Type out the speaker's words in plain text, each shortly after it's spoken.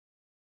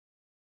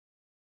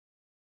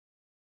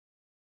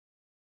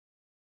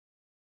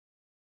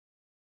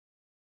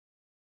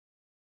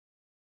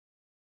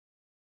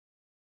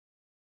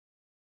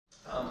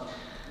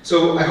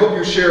So I hope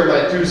you share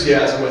my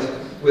enthusiasm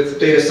with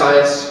data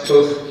science,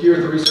 both here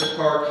at the Research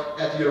Park,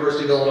 at the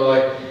University of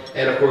Illinois,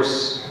 and of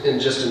course,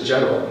 just in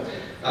general.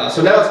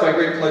 So now it's my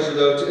great pleasure,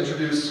 though, to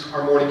introduce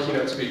our morning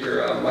keynote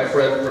speaker, my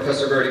friend,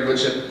 Professor Verity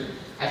Winship.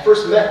 I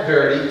first met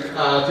Verity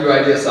through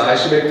IDSI.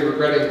 She may be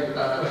regretting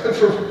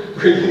for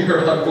bringing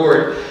her on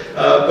board,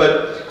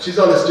 but she's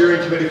on the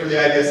steering committee for the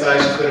IDSI.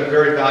 She's been a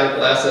very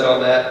valuable asset on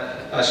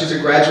that. She's a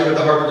graduate of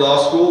the Harvard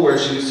Law School, where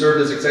she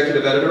served as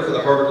executive editor for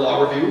the Harvard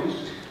Law Review.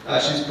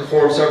 She's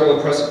performed several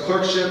impressive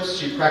clerkships.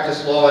 She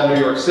practiced law in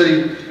New York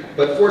City,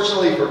 but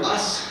fortunately for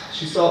us,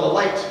 she saw the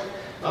light,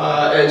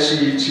 and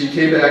she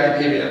came to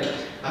academia.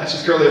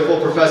 She's currently a full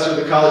professor at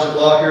the College of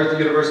Law here at the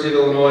University of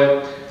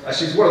Illinois.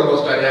 She's one of the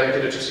most dynamic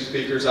and interesting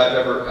speakers I've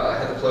ever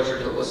had the pleasure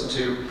to listen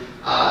to.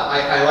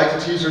 I like to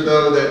tease her,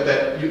 though,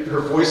 that her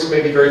voice may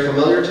be very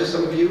familiar to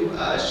some of you.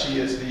 She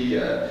is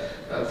the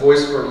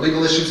voice for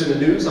legal issues in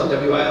the news on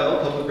WIL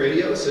Public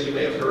Radio, so you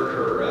may have heard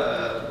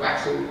her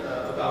waxing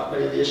about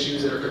many of the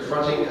issues that are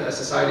confronting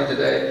society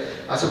today.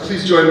 So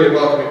please join me in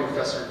welcoming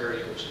Professor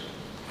Verity Winship.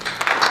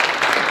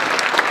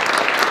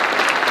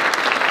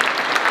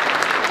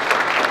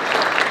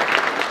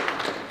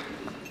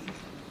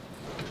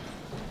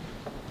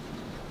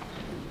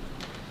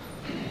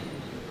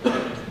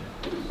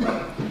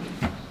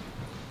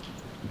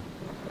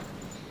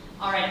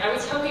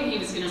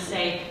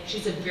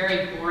 She's a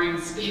very boring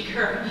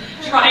speaker,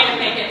 trying to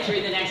make it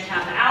through the next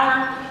half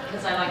hour,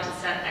 because I like to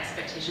set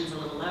expectations a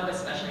little low,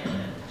 especially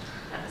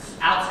at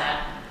the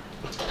outset.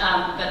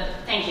 But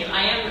thank you.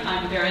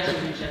 I'm Verity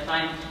Winship.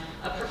 I'm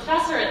a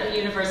professor at the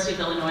University of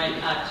Illinois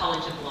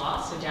College of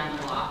Law, so down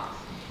the law.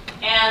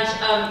 And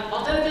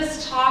although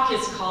this talk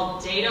is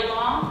called Data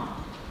Law,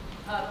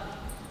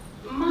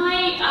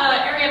 my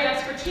area of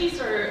expertise,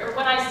 or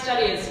what I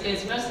study,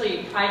 is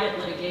mostly private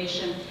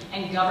litigation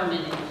and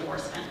government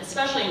enforcement,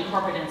 especially in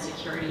corporate and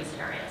securities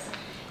areas.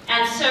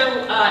 And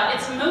so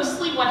it's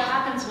mostly what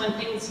happens when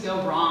things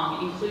go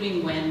wrong,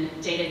 including when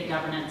data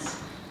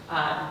governance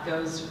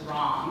goes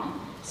wrong.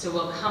 So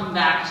we'll come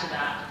back to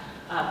that,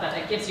 but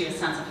it gives you a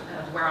sense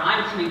of where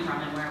I'm coming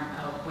from and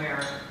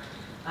where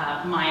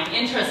my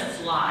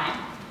interests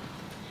lie.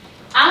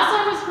 As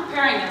I was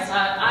preparing this,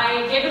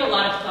 I gave it a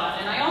lot of thought,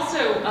 and I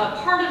also,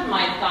 part of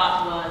my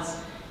thought was,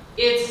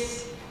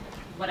 it's,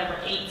 whatever,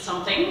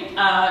 8-something,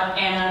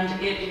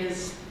 and it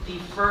is the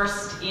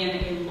first in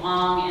a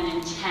long and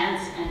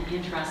intense and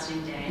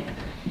interesting day.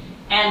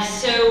 And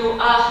so,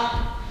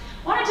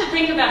 wanted to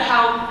think about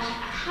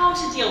how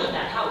to deal with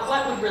that,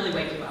 what would really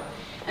wake you up.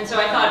 And so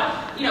I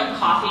thought, you know,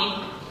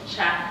 coffee,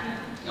 check,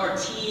 or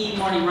tea,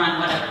 morning run,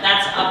 whatever,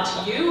 that's up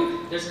to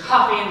you. There's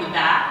coffee in the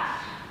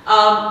back.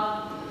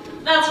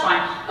 That's fine.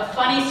 A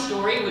funny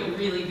story would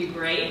really be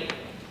great,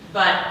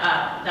 but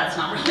that's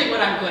not really what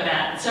I'm good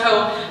at.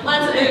 So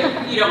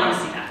you don't want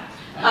to see that.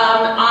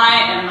 I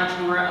am much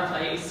more of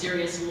a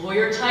serious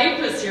lawyer type,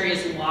 a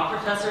serious law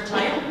professor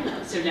type,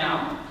 so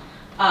no.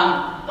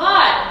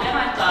 But then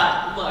I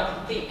thought,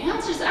 look, the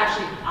answer is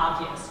actually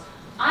obvious.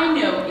 I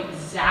know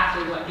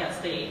exactly what gets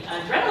the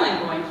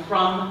adrenaline going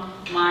from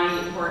my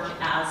work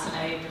as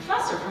a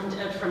professor,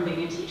 from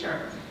being a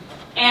teacher.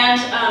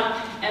 And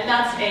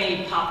that's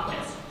a pop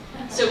quiz.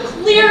 So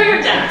clear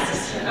your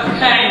desks,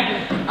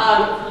 okay?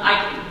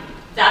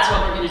 That's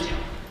what we're going to do.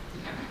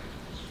 Okay.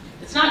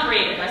 It's not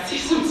graded. I see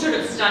some sort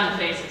of stunned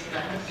faces.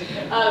 But,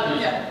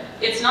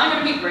 it's not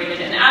going to be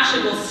graded, and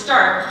actually we'll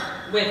start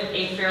with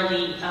a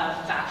fairly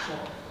factual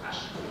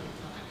question.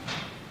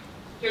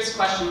 Here's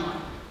question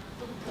 1.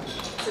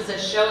 This is a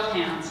show of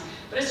hands,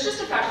 but it's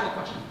just a factual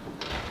question.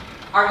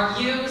 Are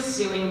you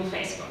suing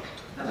Facebook?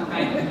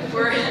 Okay,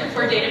 for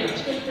data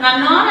breach. And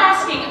I'm not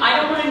asking, I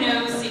don't want to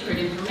know secret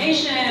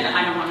information,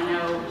 I don't want to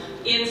know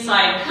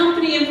inside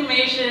company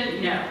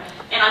information, no.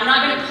 And I'm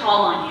not going to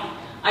call on you.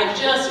 I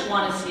just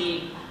want to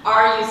see,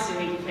 are you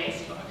suing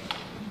Facebook?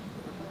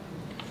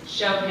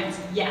 Show of hands,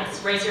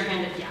 yes. Raise your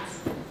hand if yes.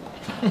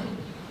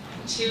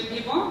 2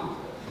 people?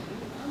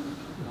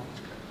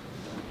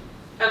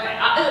 Okay,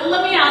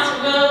 let me ask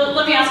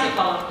a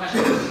follow-up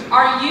question.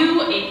 Are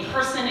you a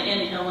person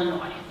in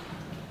Illinois?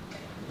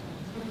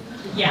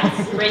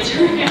 Yes, raise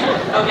your hand.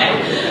 Okay.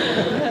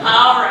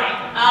 All right.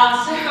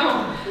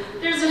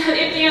 So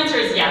if the answer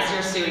is yes,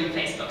 you're suing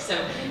Facebook. So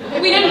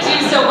we didn't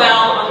do so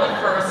well on the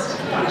first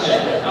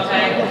question.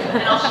 Okay,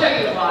 and I'll show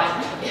you why.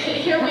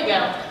 Here we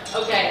go.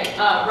 Okay,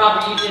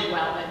 Robert, you did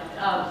well, but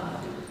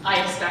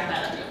I expect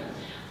that of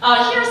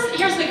you.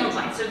 Here's the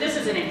complaint. So this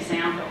is an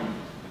example.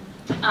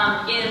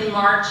 In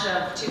March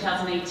of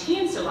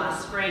 2018, so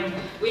last spring,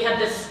 we had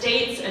the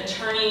state's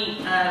attorney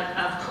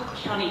of Cook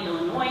County,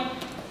 Illinois,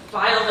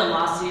 filed a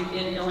lawsuit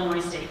in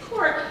Illinois State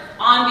Court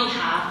on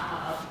behalf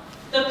of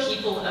the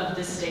people of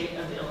the state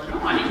of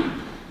Illinois.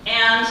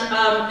 And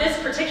this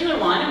particular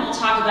one, and we'll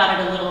talk about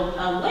it a little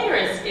later,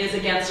 is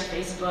against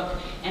Facebook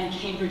and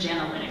Cambridge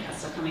Analytica,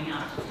 so coming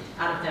out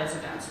of those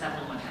events that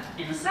we'll look at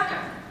in a second.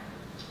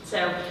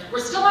 So we're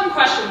still on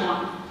question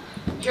 1.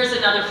 Here's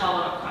another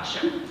follow-up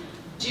question.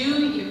 Do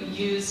you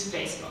use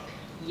Facebook?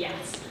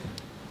 Yes.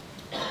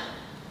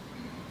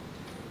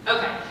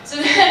 Okay, so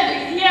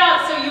then,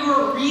 yeah, so you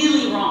were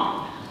really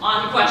wrong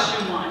on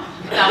question 1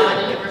 about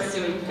whether you were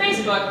suing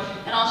Facebook,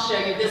 and I'll show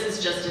you, this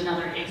is just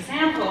another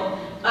example.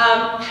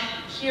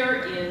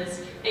 Here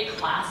is a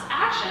class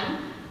action.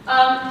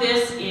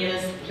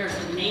 Here's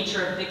the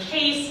nature of the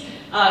case.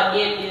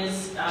 It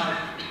is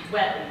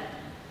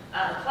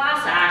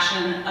class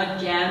action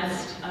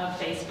against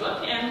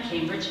Facebook and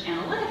Cambridge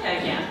Analytica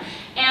again.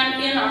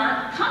 And in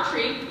our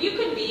country, you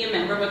could be a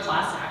member of a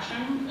class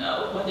action,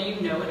 whether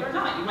you know it or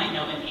not. You might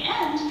know in the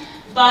end,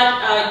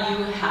 but you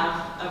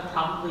have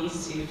probably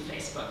sued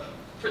Facebook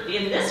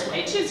in this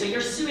way too. So you're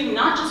suing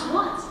not just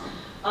once,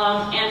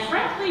 and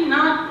frankly,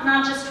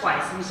 not just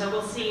twice. And so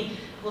we'll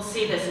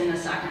see this in a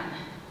second.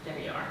 There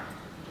you are.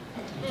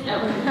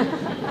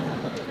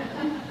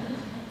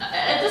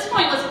 At this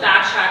point, let's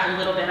backtrack a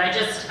little bit.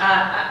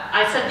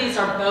 I said these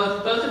are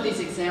both of these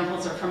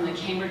examples are from the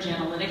Cambridge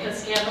Analytica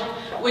scandal,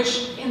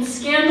 which in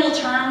scandal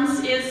terms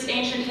is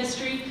ancient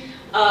history,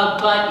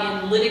 but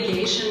in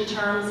litigation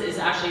terms is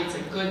actually, it's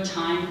a good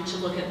time to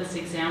look at this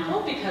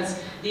example because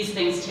these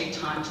things take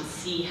time to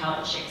see how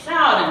it shakes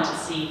out and to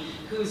see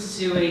who's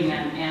suing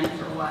and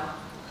for what.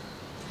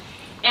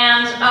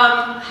 And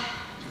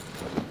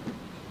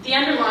the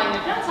underlying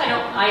events,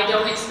 I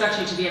don't expect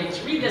you to be able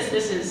to read this.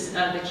 This is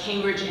the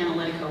Cambridge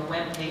Analytica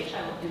webpage.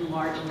 I will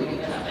enlarge a little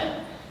bit of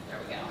it. There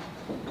we go.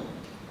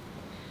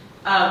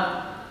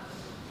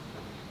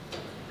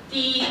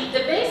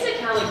 The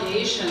basic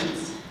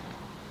allegations,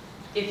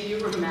 if you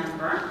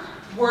remember,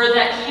 were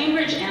that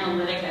Cambridge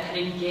Analytica had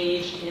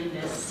engaged in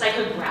this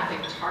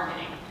psychographic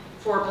targeting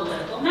for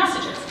political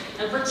messages,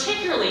 and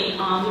particularly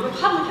on the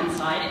Republican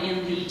side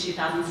in the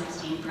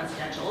 2016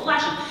 presidential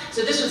election.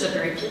 So this was a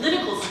very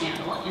political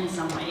scandal in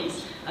some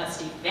ways.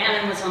 Steve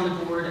Bannon was on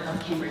the board of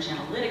Cambridge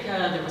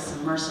Analytica. There was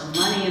some Mercer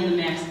money in the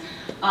mix.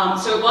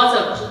 So it was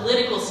a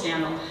political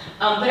scandal,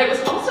 but it was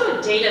also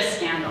a data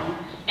scandal.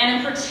 And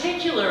in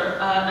particular,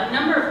 a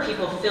number of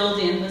people filled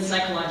in the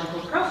psychological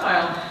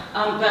profile,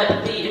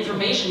 but the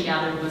information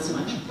gathered was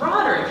much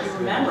broader. If you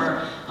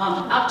remember,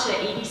 up to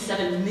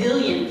 87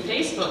 million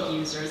Facebook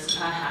users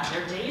had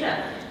their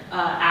data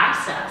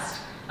accessed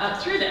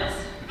through this.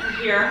 And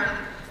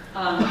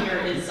here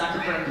is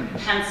Zuckerberg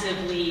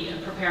pensively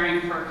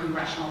preparing for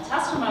congressional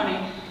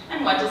testimony.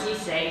 And what does he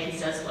say? He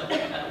says, look,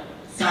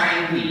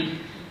 sorry,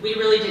 we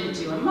really didn't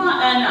do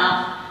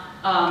enough,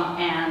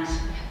 and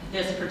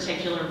this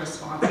particular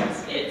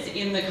response is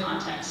in the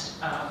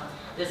context of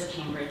this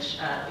Cambridge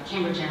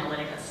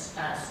Analytica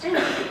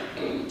standard.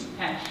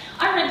 Okay.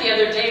 I read the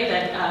other day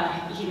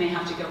that he may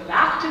have to go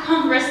back to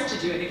Congress to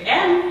do it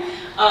again.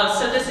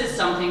 So this is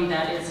something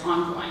that is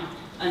ongoing,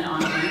 an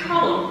ongoing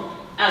problem,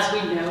 as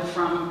we know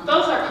from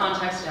both our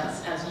context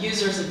as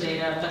users of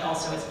data, but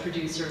also as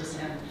producers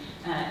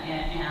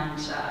and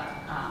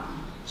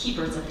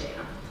keepers of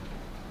data.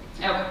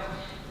 Okay.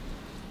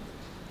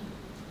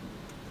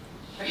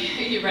 Are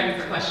you ready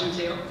for question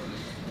 2?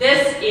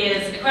 This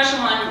is, question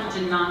 1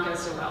 did not go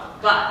so well,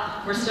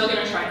 but we're still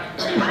going to try it.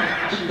 We're going to try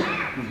question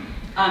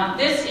 2.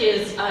 This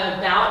is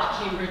about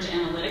Cambridge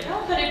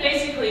Analytica, but it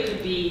basically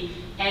could be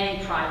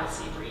any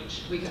privacy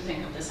breach. We could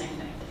think of the same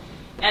thing.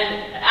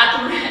 And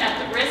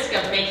at the risk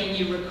of making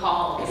you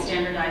recall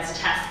standardized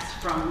tests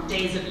from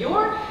days of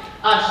yore,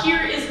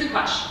 here is the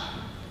question.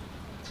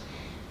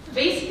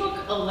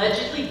 Facebook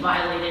allegedly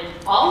violated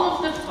all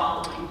of the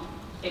following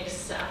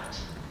except,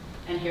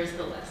 and here's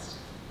the list,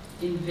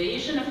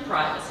 invasion of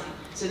privacy.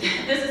 So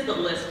this is the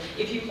list.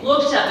 If you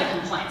looked at the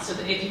complaint, so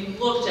if you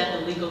looked at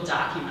the legal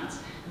documents,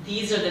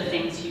 these are the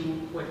things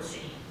you would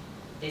see.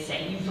 They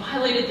say, you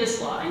violated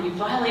this law, and you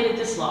violated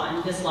this law,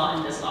 and this law,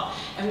 and this law.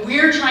 And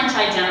we're trying to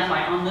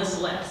identify on this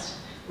list,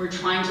 we're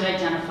trying to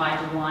identify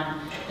the one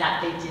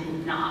that they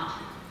did not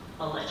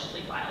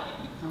allegedly violate,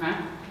 okay?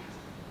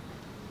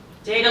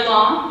 Data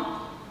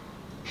law,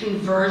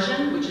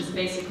 conversion, which is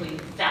basically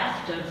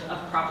theft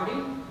of property,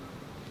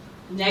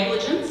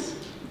 negligence,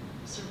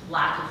 sort of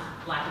lack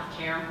of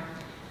care,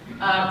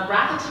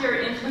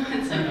 Racketeer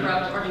Influence and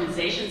Corrupt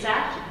Organizations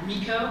Act,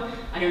 RICO.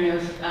 I don't know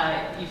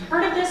if you've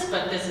heard of this,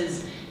 but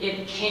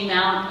it came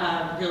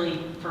out really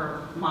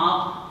for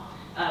mob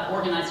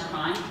organized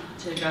crime,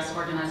 to address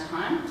organized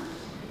crime.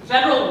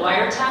 Federal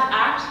Wiretap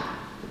Act,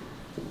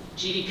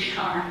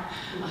 GDPR,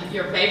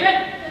 your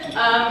favorite,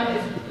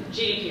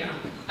 GDPR.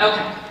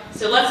 Okay,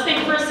 so let's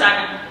think for a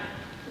second.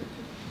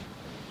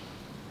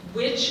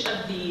 Which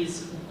of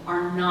these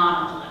are not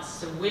on the list?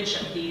 So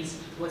which of these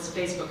was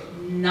Facebook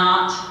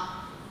not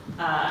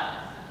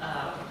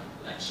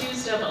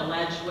accused of,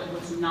 alleged,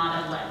 was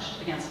not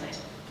alleged against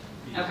Facebook?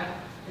 Okay.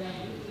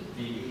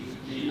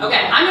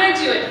 Okay, I'm going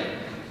to do it.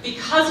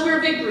 Because we're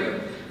a big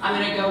group, I'm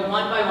going to go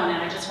one by one,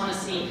 and I just want to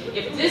see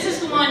if this is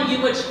the one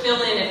you would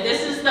fill in, if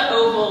this is the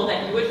oval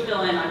that you would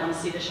fill in, I want to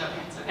see the show of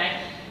hands,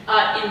 okay?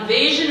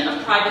 Invasion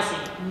of privacy,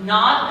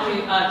 not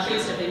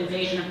accused of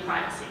invasion of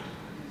privacy.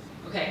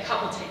 Okay,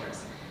 couple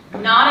takers.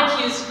 Not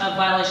accused of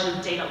violation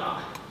of data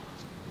law.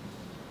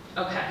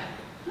 Okay,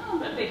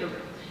 oh, a bigger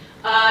group.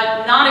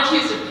 Not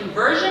accused of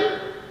conversion.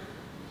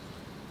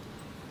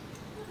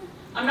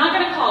 I'm not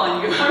going to call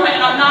on you,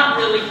 and I'm not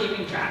really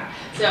keeping track,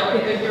 so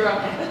you're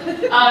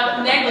okay.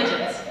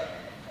 Negligence.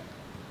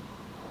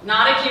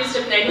 Not accused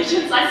of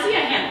negligence. I see a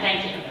hand.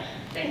 Thank you.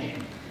 Thank you.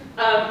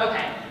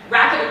 Okay.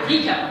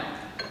 RICO.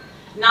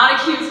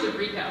 Not accused of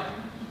RICO.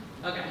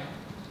 Okay.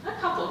 A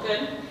couple.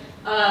 Good.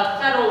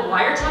 Federal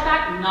Wiretap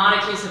Act.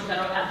 Not accused of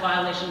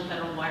violation of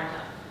federal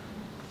wiretap.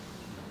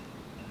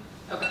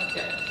 Okay.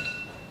 Good.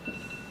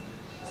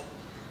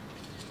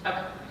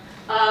 Okay.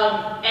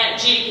 And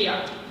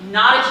GDPR.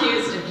 Not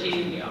accused of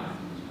GDPR.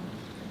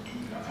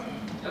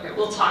 Okay.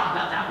 We'll talk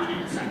about that one in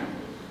a second.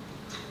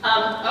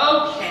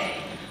 Okay.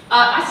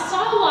 I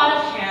saw a lot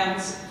of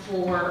hands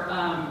for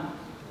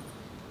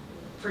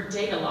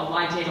data law.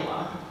 Why data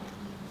law?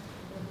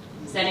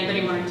 Does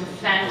anybody want to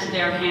defend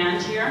their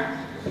hand here?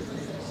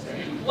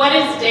 What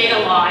is data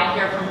law? I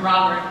hear from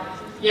Robert.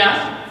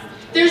 Yeah?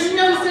 There's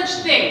no such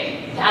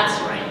thing. That's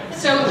right.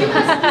 So you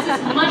guys, this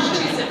is much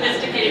too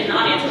sophisticated an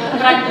audience,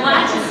 but I'm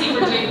glad to see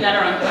we're doing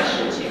better on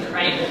question 2,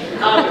 right?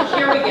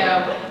 Here we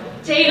go.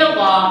 Data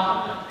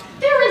law.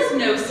 There is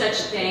no such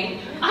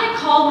thing. I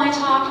call my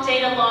talk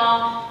data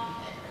law.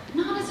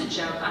 Not as a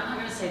joke, I'm not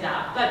going to say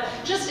that, but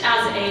just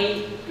as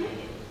a,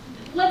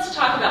 let's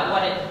talk about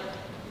what it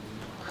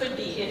could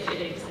be if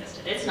it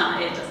existed. It's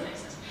not, it doesn't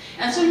exist.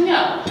 And so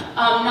no,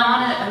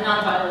 not a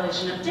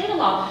violation of data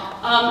law.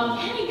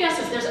 Any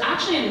guesses? There's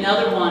actually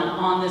another one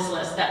on this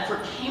list that for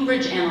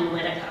Cambridge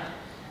Analytica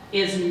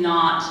is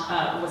not,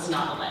 was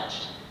not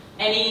alleged.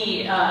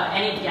 Any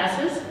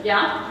guesses?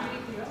 Yeah?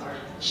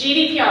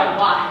 GDPR,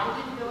 why? It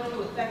didn't go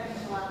into effect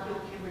until after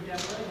Cambridge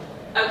Analytica.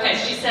 Okay,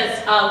 she says,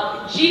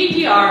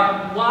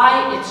 GDPR,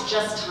 why? It's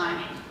just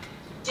timing.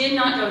 Did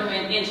not go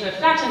into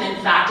effect, and in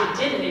fact, it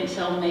didn't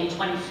until May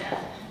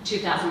 25th,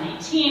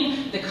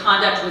 2018. The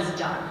conduct was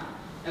done,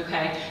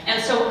 okay?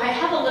 And so I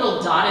have a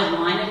little dotted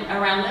line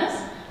around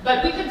this,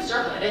 but we could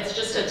circle it. It's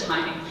just a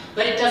timing.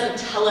 But it doesn't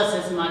tell us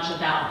as much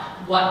about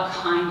what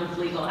kind of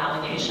legal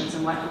allegations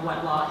and what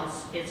law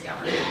is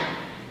governing here.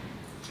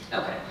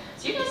 Okay,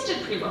 so you guys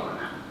did pretty well on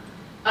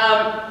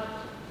that.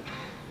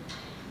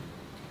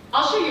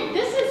 I'll show you,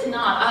 this is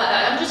not,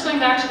 I'm just going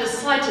back to this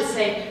slide to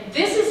say,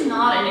 this is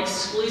not an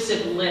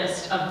exclusive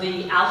list of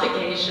the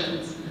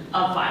allegations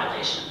of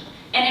violation.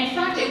 And in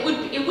fact, it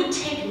would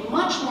take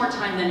much more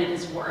time than it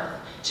is worth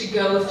to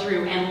go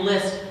through and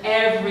list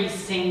every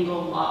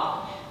single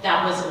law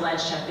that was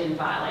alleged to have been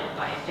violated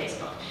by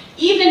Facebook,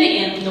 even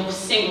in the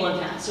single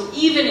event, so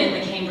even in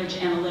the Cambridge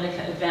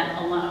Analytica event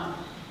alone.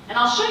 And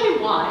I'll show you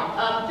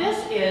why.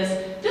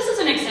 This is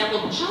an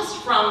example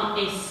just from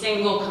a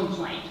single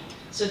complaint.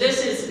 So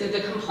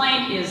the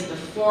complaint is the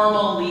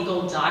formal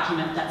legal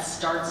document that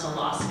starts a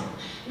lawsuit.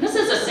 And this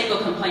is a single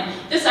complaint.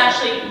 This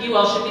actually, you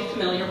all should be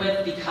familiar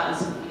with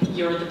because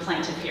you're the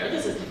plaintiff here.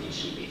 You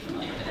should be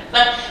familiar with it.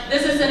 But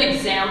this is an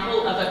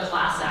example of a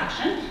class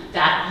action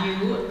that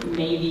you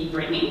may be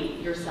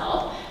bringing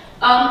yourself.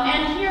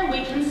 And here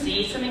we can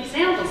see some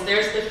examples.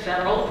 There's the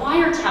Federal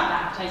Wiretap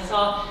Act. I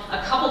saw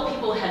a couple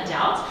people had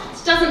doubts.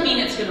 This doesn't mean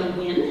it's going to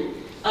win.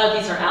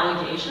 These are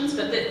allegations,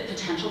 but the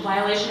potential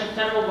violation of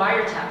Federal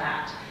Wiretap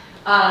Act.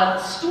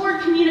 Stored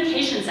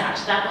Communications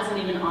Act, that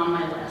wasn't even on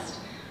my list.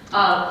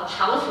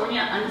 California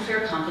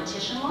Unfair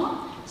Competition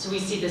Law, so we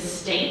see the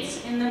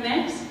states in the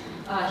mix.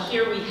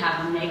 Here we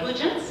have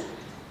negligence.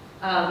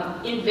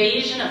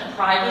 Invasion of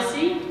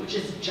privacy, which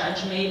is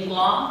judge-made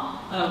law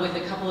with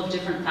a couple of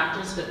different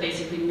factors, but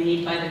basically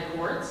made by the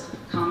courts,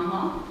 common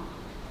law.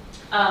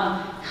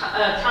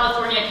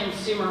 California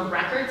Consumer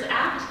Records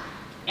Act,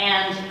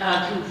 and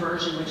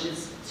conversion, which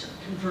is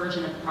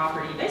conversion of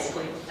property,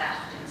 basically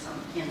theft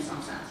in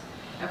some sense.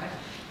 Okay.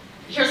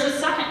 Here's the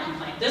second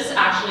complaint. This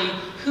actually,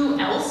 who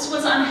else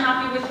was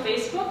unhappy with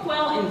Facebook?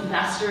 Well,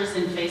 investors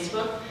in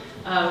Facebook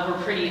were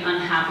pretty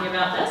unhappy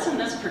about this, and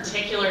this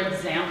particular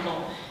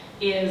example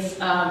is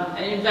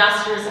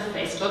investors of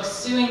Facebook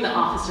suing the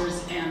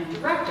officers and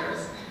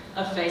directors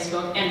of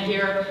Facebook, and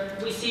here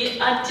we see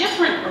a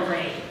different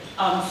array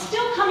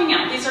still coming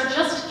out. These are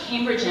just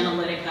Cambridge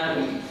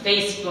Analytica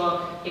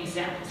Facebook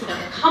examples.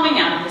 They're coming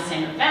out of the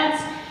same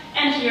events,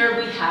 and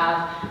here we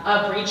have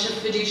a breach of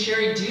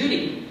fiduciary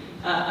duty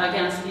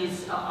against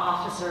these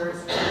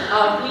officers.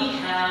 We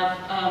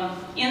have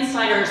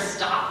insider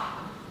stock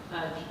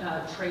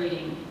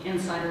trading,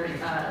 insider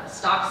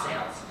stock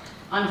sales,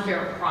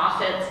 unfair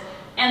profits,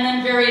 and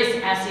then various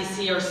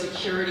SEC or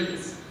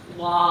securities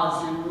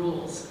laws and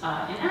rules in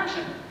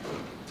action.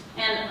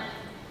 And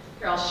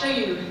here, I'll show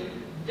you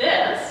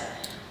this.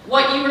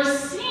 What you are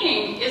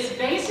seeing is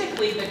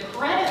basically the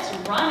credits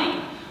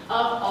running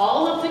of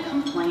all of the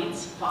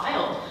complaints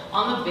filed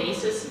on the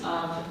basis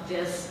of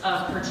this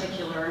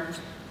particular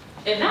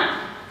event.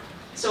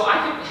 So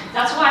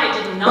that's why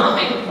I did not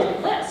make a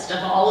full list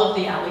of all of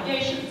the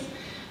allegations.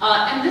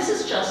 And this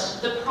is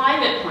just the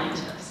private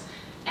plaintiffs.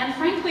 And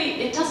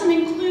frankly, it doesn't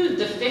include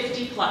the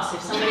 50 plus.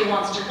 If somebody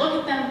wants to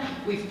look at them,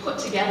 we've put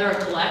together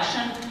a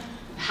collection,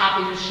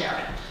 happy to share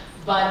it.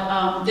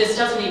 But this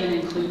doesn't even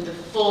include the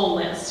full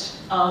list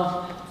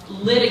of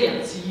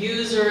litigants,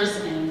 users,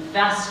 and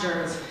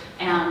investors,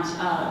 and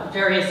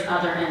various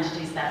other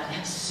entities that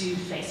have sued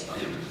Facebook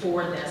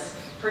for this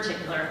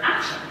particular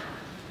action.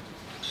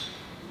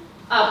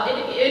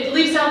 It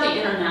leaves out the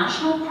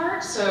international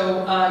part,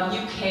 so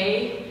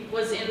UK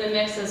was in the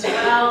mix as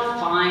well.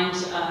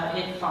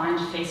 It fined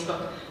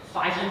Facebook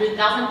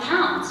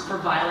 £500,000 for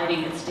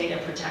violating its Data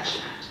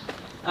Protection Act.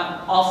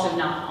 Also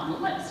not on the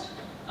list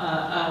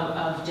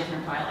of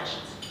different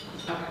violations.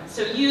 Okay,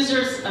 so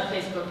users of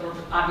Facebook were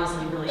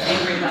obviously really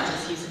angry about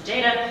this use of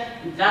data.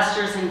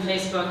 Investors in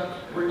Facebook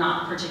were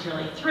not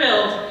particularly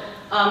thrilled.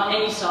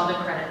 And you saw the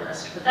credit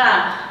list for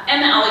that.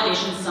 And the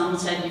allegations, some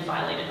said you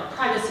violated our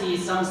privacy,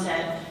 some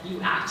said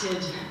you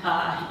acted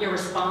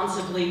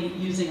irresponsibly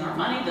using our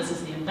money. This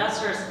is the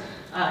investors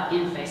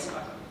in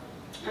Facebook.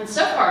 And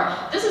so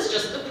far, this is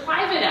just the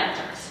private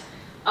actors.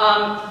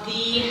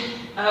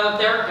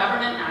 There are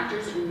government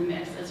actors in the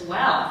mix as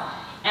well.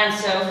 And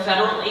so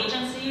federal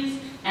agencies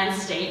and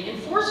state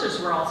enforcers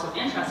were also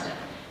interested.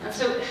 And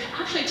so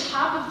actually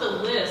top of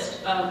the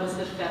list was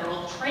the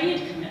Federal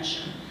Trade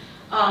Commission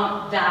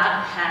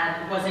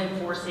that was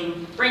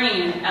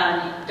bringing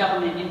a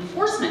government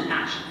enforcement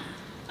action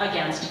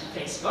against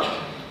Facebook.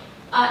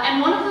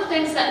 And one of the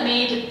things that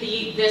made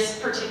this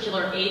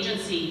particular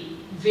agency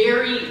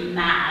very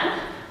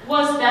mad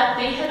was that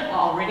they had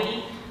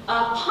already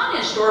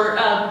punished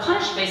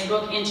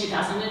Facebook in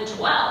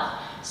 2012.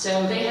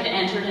 So they had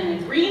entered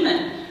an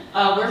agreement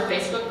where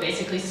Facebook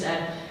basically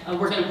said,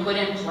 we're going to put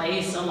in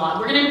place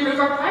we're going to improve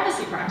our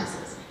privacy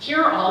practices.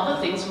 Here are all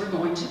the things we're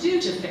going to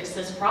do to fix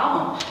this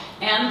problem.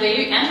 And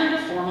they entered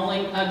a formal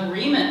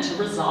agreement to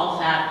resolve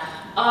that.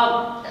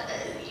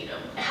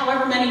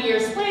 However many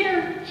years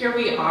later, here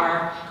we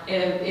are,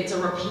 it's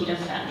a repeat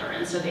offender.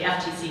 And so the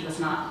FTC was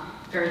not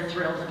very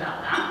thrilled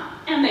about that.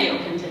 And they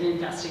opened an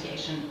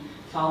investigation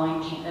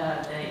following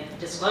the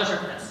disclosure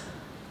of this.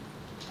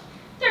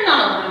 They're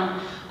not alone.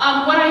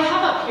 What I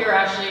have up here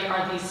actually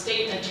are the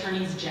state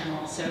attorneys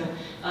general. So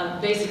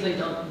basically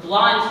the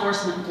law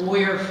enforcement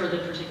lawyer for the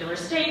particular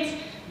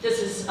states.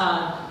 This is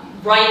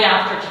right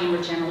after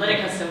Cambridge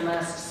Analytica, so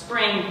last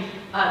spring.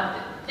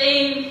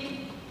 They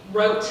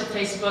wrote to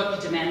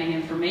Facebook demanding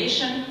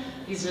information.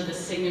 These are the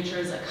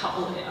signatures, a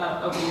couple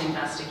open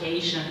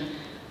investigation,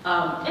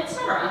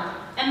 etc.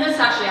 And this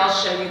actually, I'll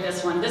show you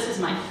this one. This is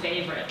my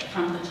favorite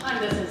from the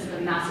time. This is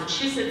the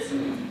Massachusetts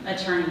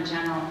Attorney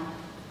General.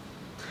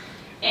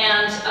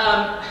 And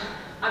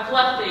I've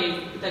left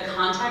the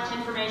contact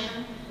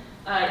information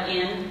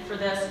in for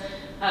this,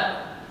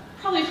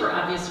 probably for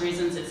obvious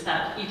reasons. It's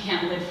that you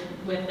can't live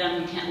with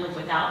them, you can't live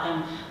without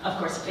them. Of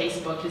course,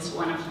 Facebook is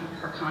one of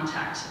her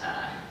contacts.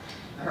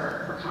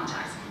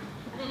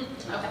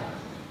 Okay.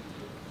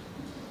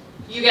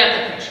 You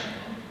get the picture.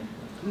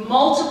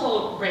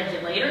 Multiple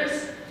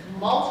regulators,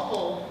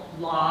 multiple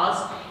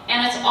laws,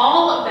 and it's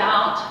all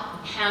about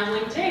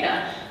handling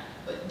data.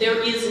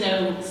 There is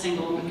no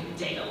single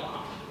data law.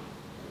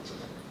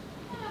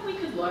 We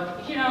could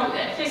look,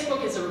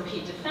 Facebook is a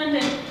repeat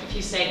defendant. If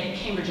you say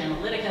Cambridge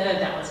Analytica,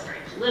 that was very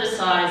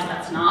politicized,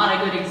 that's not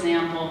a good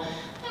example.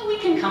 We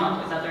can come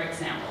up with other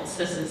examples.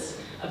 This is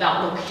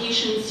about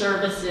location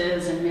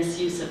services and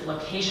misuse of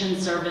location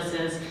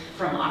services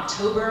from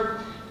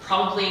October.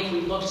 Probably if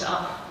we looked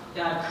up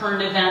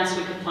current events,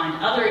 we could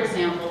find other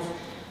examples.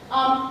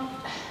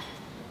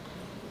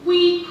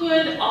 We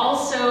could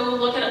also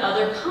look at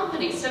other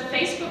companies. So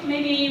Facebook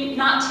may be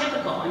not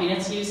typical. I mean,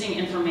 it's using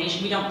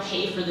information. We don't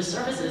pay for the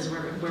services.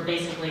 We're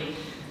basically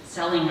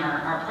selling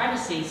our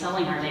privacy,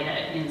 selling our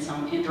data in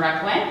some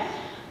indirect way.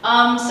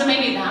 So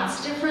maybe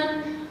that's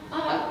different.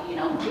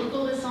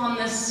 Google is on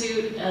this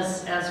suit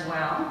as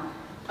well.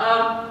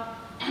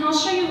 And I'll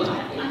show you,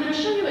 I'm going to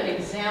show you an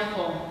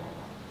example.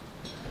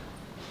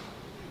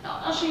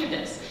 I'll show you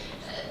this.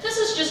 This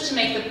is just to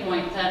make the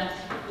point that,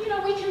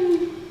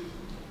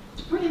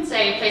 we can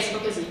say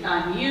Facebook is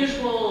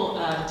unusual,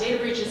 data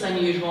breach is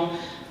unusual,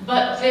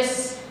 but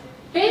this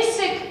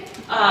basic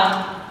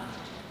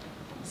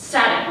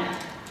setting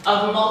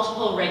of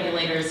multiple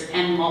regulators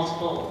and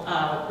multiple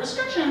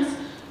restrictions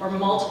or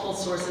multiple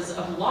sources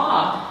of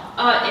law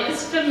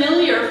is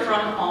familiar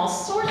from all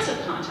sorts of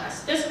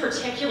contexts. This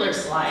particular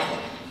slide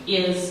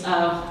is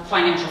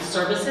financial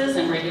services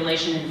and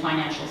regulation in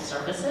financial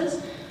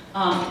services.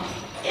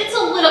 It's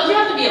a little, you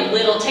have to be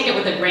take it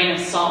with a grain of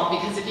salt,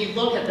 because if you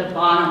look at the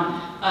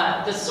bottom,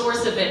 the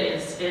source of it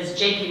is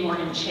JP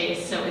Morgan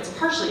Chase, so it's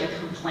partially a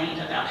complaint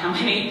about how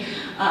many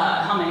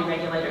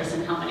regulators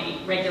and how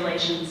many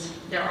regulations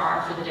there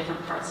are for the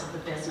different parts of the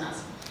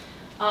business.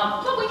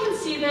 But we can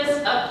see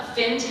this.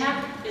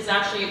 FinTech is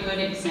actually a good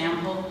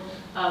example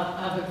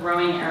of a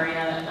growing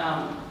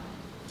area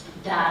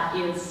that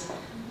is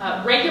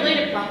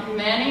regulated by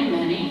many,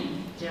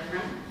 many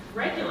different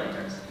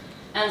regulators.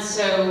 And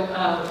so,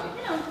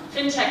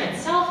 FinTech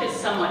itself is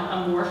somewhat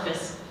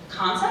amorphous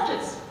concept.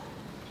 It's,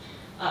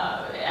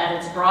 at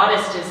its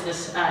broadest is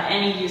this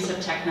any use of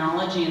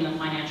technology in the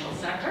financial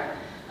sector.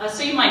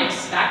 So you might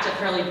expect a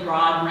fairly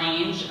broad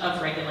range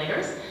of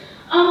regulators.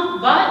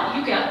 But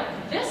you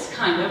get this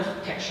kind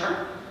of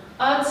picture.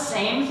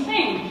 Same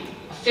thing.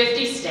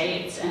 50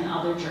 states and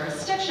other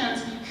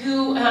jurisdictions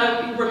who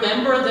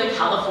remember the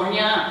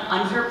California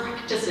unfair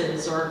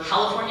practices or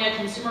California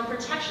consumer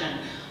protection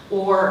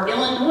or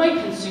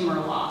Illinois consumer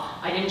law.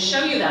 I didn't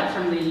show you that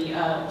from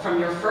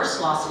your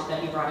first lawsuit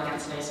that you brought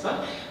against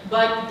Facebook,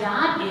 but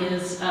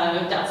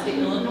that's the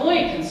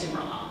Illinois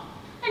consumer law.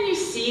 And you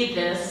see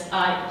this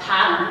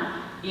pattern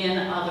in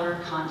other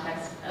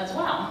contexts as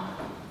well.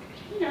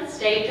 You know,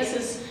 this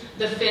is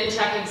the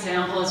fintech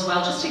example as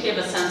well, just to give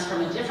a sense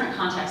from a different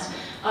context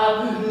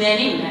of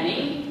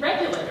many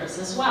regulators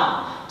as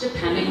well,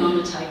 depending on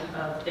the type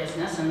of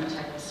business and the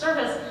type of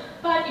service.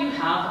 But you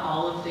have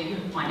all of the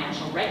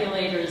financial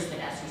regulators, the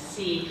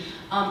SEC,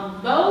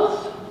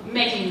 both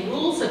making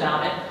rules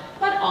about it,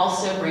 but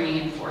also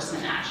bringing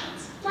enforcement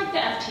actions, like the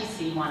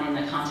FTC one in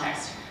the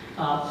context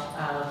of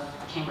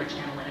Cambridge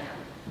Analytica.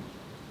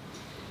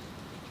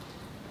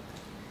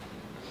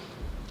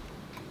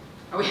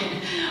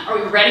 Are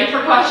we ready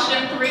for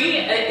question 3?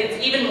 It's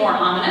even more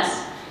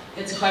ominous.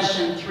 It's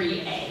question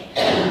 3A.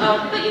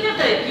 But you get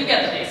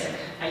the basic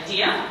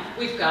idea.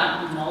 We've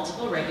got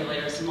multiple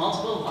regulators,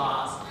 multiple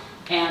laws,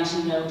 and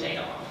no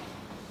data law.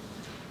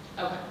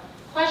 Okay,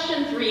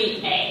 question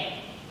 3A.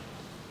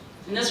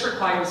 And this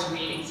requires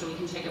reading, so we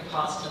can take a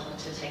pause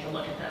to take a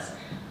look at this.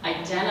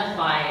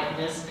 Identify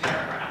this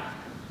paragraph.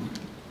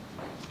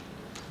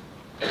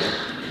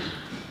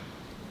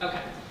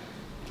 Okay,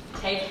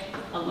 take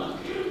a look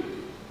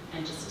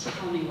and just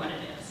tell me what it is.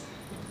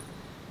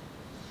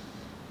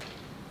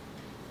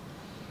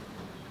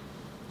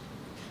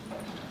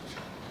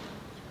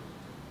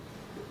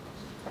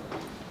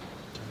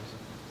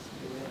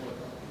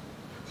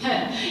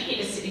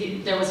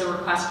 There was a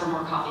request for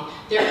more coffee.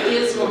 There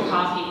is more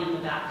coffee in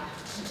the back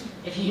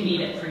if you need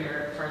it for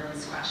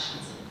these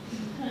questions.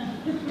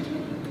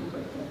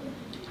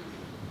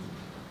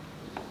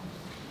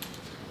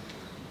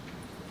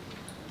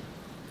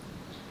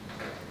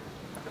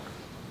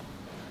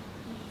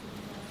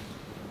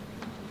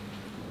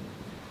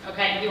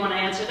 Okay, you want to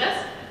answer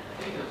this?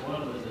 I think it's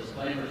one of the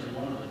disclaimers in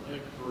one of the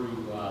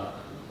click-through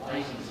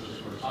licenses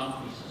for some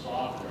piece of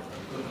software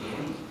that could be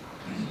used.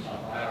 I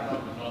don't know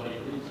if nobody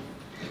reads it.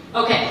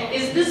 Okay,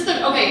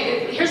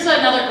 here's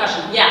another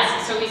question.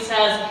 Yes, so he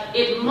says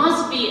it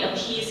must be a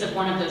piece of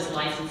one of those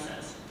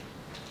licenses,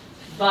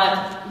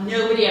 but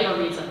nobody ever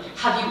reads them.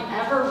 Have you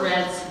ever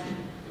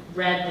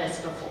read this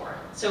before?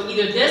 So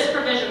either this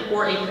provision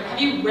or have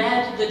you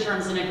read the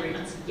terms and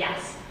agreements?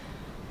 Yes.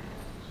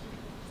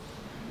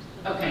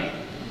 Okay,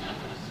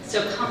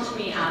 so come to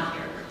me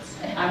afterwards.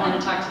 I want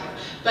to talk to you.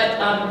 But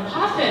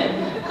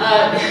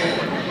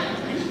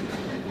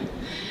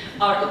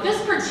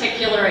this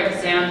particular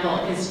example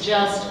is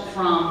just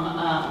from,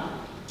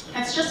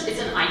 it's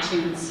an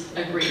iTunes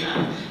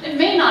agreement. It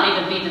may not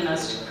even be the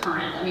most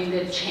current. I mean,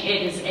 it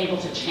is able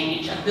to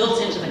change.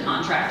 Built into the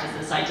contract is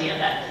this idea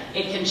that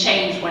it can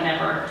change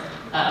whenever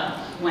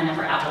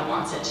Apple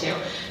wants it to.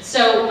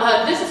 So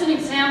this is an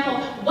example.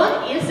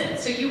 What is it?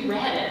 So you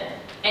read it,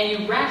 and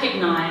you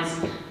recognize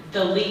the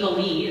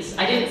legalese.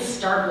 I didn't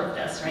start with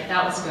this, right?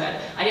 That was good.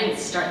 I didn't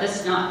start, this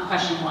is not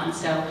question 1.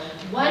 So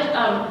what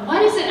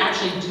is it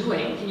actually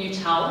doing? Can you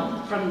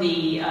tell from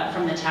the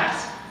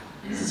text?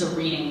 This is a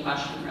reading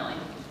question, really.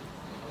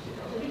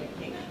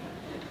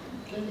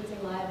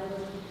 Limiting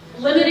liability.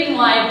 Limiting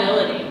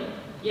liability,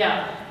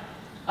 yeah.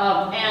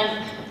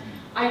 And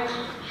I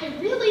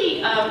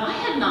really, I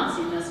had not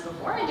seen this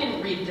before. I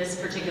didn't read this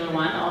particular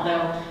one,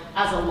 although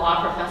as a law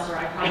professor,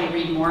 I probably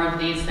read more of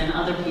these than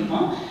other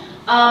people.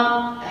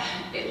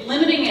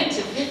 Limiting it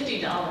to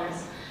 $50,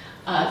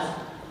 I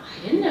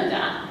didn't know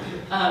that.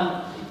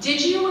 Did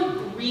you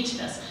agree to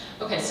this?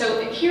 Okay, so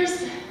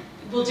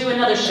we'll do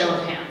another show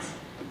of hands.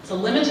 It's a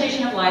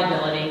limitation of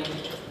liability.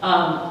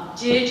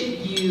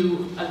 Did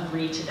you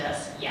agree to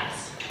this?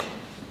 Yes.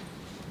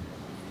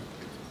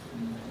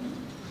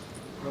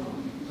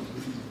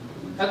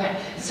 Okay,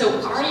 so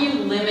are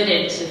you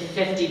limited to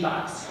 $50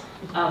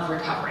 of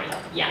recovery?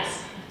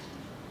 Yes.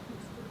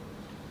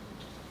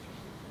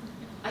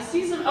 I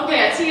see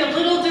a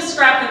little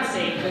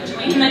discrepancy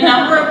between the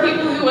number of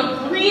people who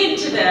agreed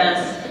to this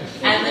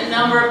and the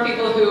number of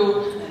people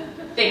who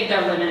think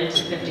they're limited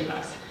to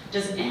 $50.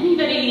 Does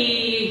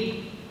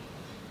anybody,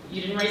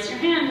 you didn't raise your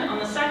hand on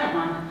the second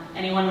one,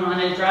 anyone want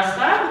to address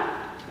that?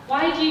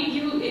 Why do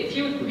you, if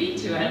you agreed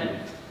to it?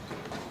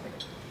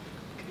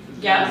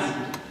 Yes?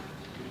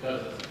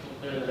 Because it's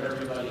clear that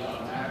everybody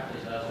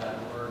automatically does have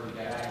in order to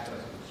get access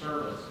to the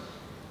service,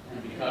 and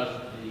because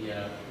the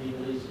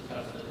legalese is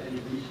such that any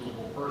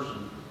reasonable person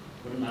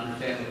wouldn't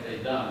understand what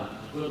they've done, a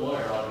good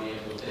lawyer ought to be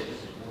able to take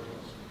us as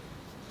worthless.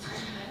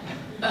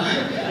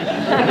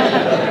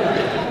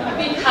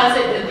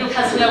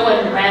 Because no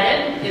one read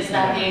it? Is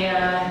that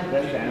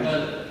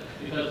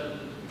because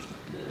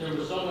there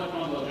was so much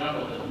on the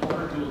jumble that in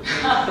order to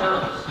obtain the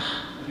service,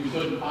 you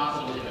couldn't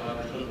possibly have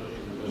understood what you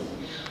were doing.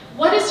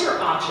 What is your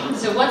option?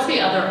 So what's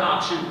the other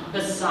option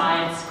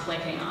besides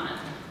clicking on it?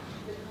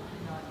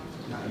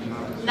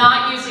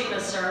 Not using the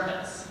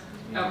service.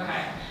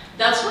 Okay,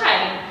 that's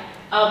right.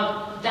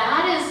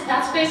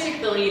 That's that's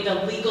basically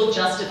the legal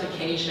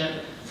justification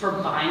for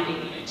binding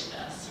you to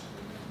this,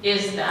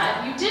 is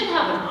that you did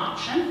have an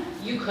option.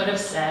 You could have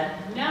said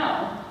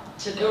no,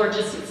 or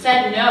just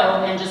said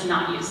no and just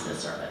not use the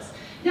service.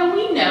 Now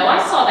we know, I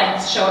saw that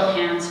show of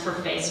hands for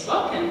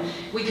Facebook, and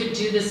we could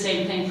do the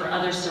same thing for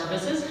other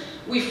services.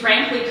 We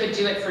frankly could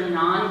do it for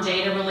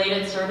non-data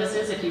related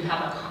services. If you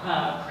have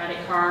a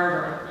credit card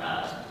or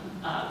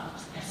a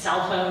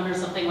cell phone or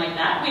something like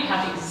that, we'd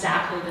have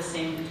exactly the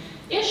same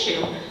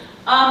issue.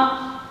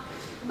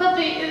 But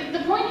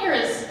the point here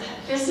is,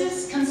 this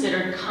is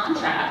considered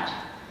contract.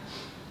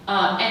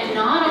 And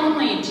not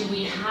only do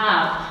we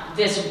have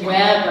this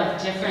web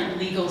of different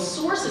legal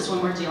sources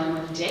when we're dealing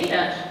with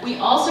data, we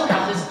also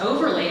have this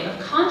overlay of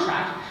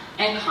contract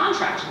and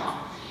contract law.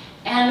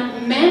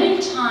 And many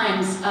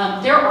times,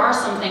 there are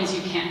some things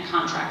you can't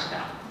contract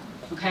about.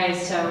 Okay,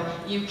 so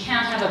you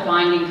can't have a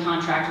binding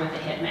contract with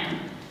a hitman.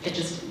 It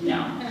just,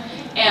 no.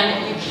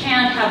 And you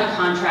can't have a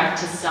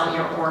contract to sell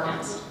your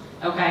organs.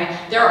 Okay,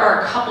 there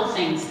are a couple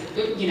things,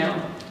 you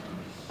know,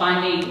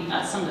 binding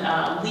some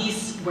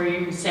lease where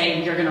you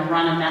say you're going to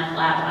run a meth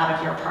lab out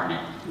of your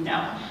apartment.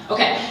 No.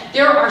 Okay,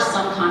 there are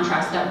some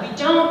contracts that we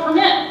don't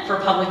permit for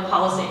public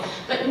policy.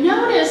 But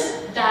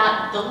notice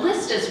that the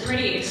list is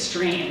pretty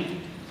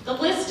extreme. The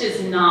list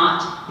is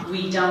not,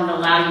 we don't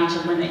allow you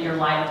to limit your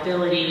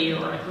liability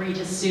or agree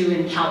to sue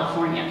in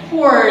California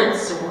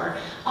courts, or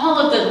all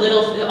of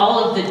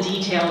the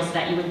details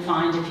that you would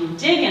find if you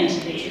dig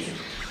into these.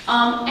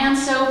 And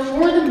so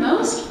for the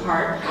most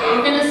part,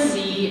 we're going to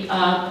see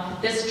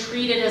this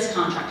treated as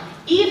contract.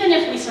 Even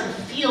if we sort of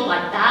feel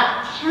like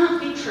that can't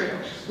be true,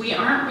 we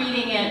aren't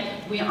reading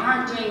it, we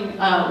aren't doing,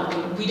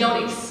 we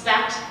don't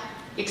expect,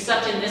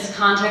 except in this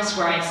context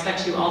where I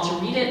expect you all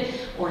to read it,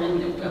 or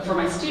for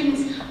my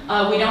students,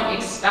 we don't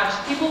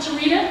expect people to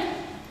read it.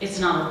 It's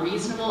not a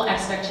reasonable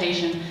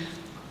expectation.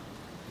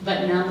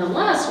 But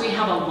nonetheless, we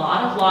have a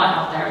lot of law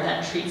out there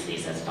that treats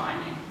these as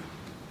binding.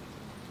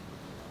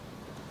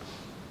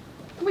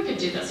 We could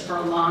do this for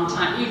a long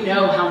time. You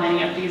know how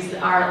many of these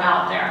are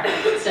out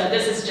there. So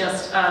this is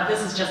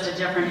just a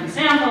different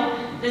example.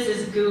 This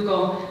is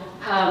Google.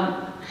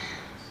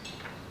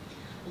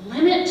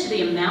 Limit to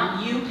the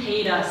amount you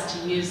paid us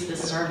to use the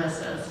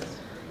services.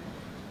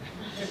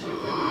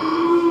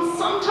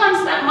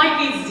 Sometimes that might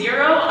be 0.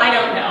 I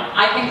don't know.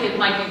 I think it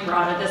might be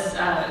broader,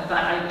 but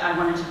I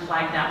wanted to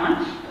flag that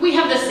one. We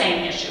have the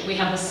same issue. We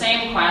have the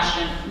same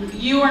question.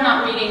 You are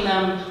not reading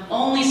them.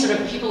 Only sort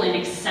of people in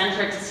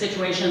eccentric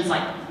situations,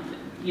 like,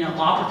 you know,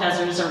 law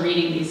professors are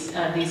reading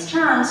these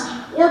terms,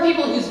 or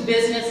people whose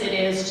business it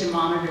is to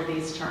monitor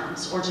these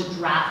terms or to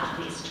draft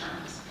these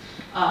terms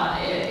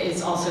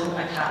is also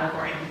a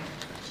category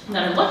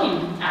that are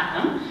looking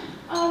at them.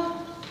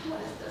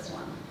 What is this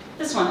one?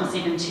 This one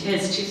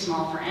is too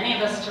small for any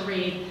of us to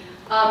read.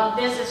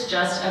 This is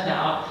just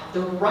about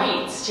the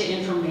rights to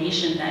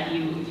information that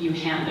you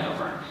hand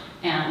over,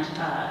 and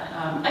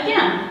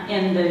again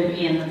in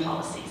the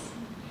policies.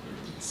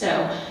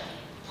 So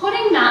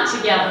putting that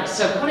together,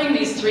 so putting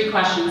these 3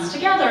 questions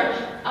together,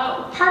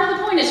 part of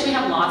the point is we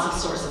have lots of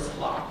sources of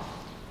law,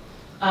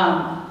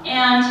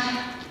 and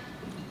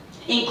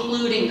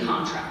including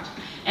contract.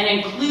 And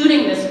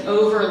including this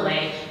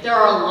overlay, there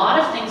are a lot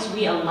of things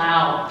we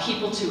allow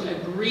people to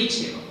agree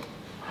to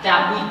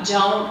that we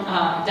don't,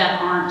 that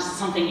aren't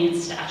something in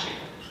statute,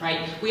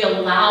 right? We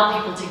allow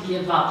people to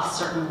give up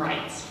certain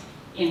rights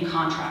in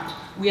contract.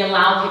 We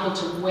allow people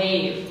to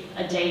waive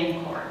a day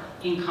in court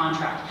in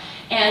contract.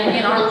 And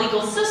in our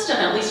legal system,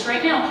 at least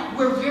right now,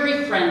 we're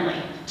very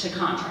friendly to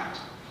contract.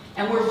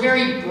 And we're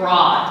very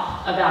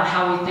broad about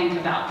how we think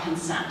about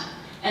consent.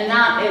 And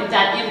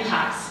that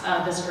impacts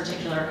this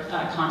particular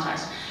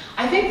context.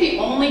 I think the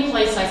only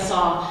place I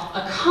saw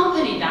a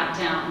company back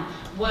down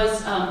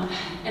was,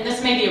 and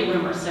this may be a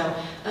rumor, so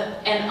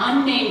an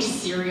unnamed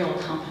cereal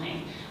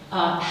company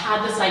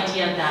had this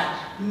idea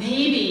that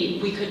maybe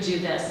we could do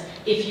this.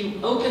 If you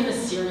open the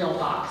cereal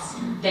box,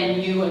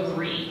 then you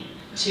agree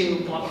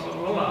to blah, blah,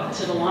 blah, blah,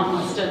 to the long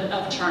list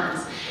of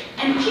terms.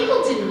 And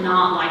people did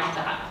not like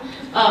that.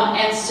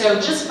 And so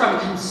just from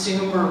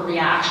consumer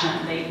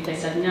reaction, they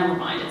said, never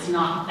mind, it's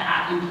not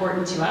that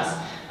important to us.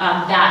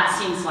 That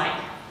seems like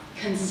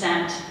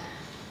consent.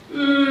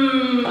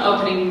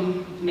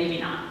 Opening, maybe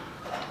not.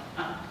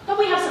 But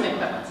we have some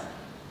equivalents.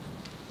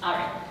 All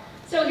right,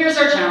 so here's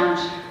our challenge.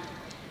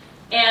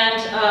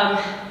 And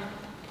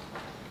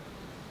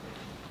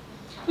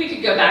we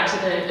could go back to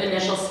the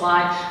initial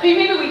slide. I mean,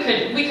 maybe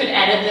we could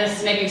edit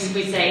this. Maybe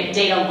we say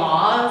data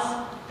laws.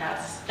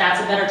 That's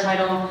a better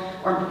title.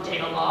 Or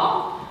data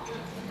law,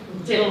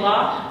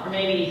 or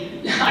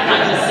maybe, I'm not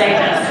going to say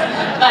this,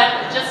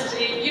 but just,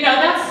 you know,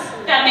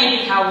 that may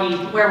be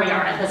where we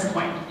are at this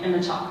point in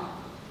the talk.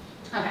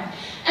 Okay,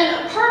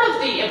 and part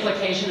of the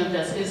implication of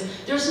this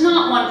is there's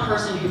not one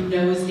person who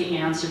knows the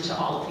answer to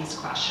all of these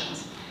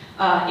questions,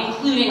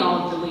 including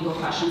all of the legal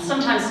questions.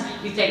 Sometimes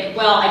you think,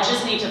 well, I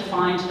just need to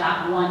find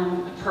that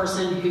one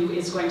person who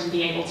is going to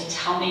be able to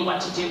tell me what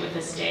to do with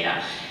this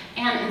data.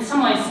 And in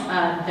some ways,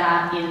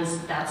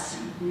 that's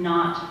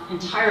not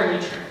entirely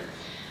true.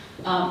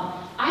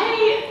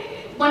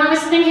 When I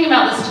was thinking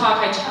about this talk,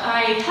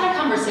 I had a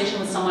conversation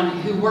with someone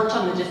who worked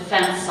on the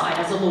defense side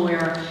as a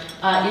lawyer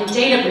in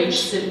data breach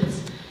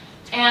suits.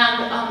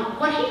 And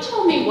what he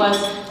told me was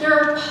there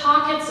are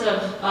pockets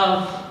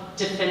of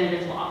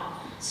definitive law.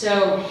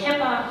 So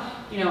HIPAA,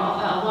 a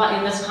lot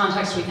in this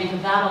context, we think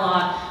of that a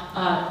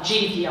lot.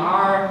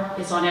 GDPR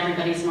is on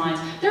everybody's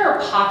minds. There are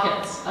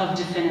pockets of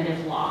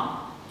definitive law.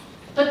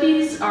 But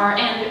these are,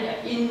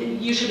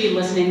 and you should be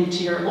listening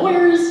to your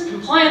lawyers,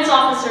 compliance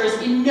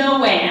officers. In no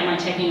way am I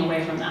taking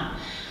away from them.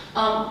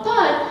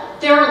 But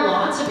there are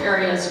lots of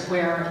areas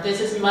where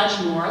this is much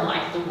more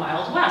like the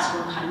Wild West.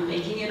 We're kind of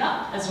making it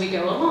up as we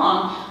go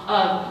along.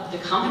 The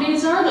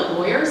companies are, the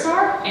lawyers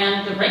are,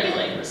 and the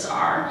regulators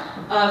are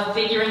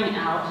figuring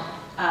out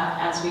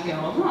as we go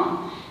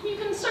along. You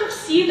can sort of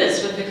see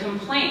this with the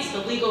complaints,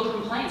 the legal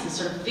complaints, is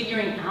sort of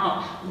figuring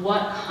out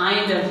what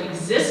kind of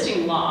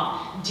existing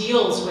law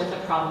deals with a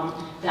problem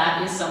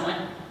that is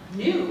somewhat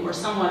new or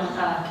somewhat,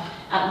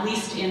 at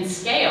least in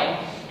scale,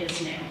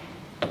 is new.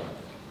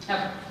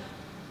 Okay.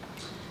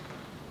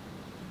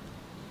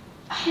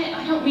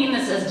 I don't mean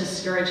this as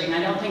discouraging.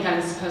 I don't think I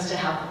was supposed to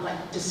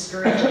have,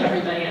 discourage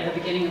everybody at the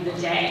beginning of the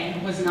day.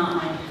 It was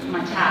not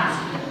my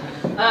task.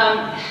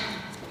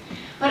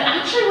 But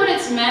actually what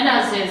it's meant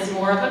as is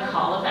more of a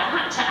call to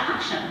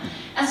action.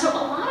 And so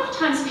a lot of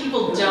times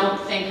people don't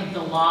think of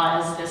the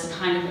law as this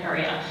kind of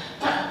area,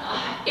 but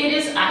it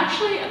is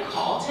actually a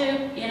call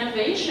to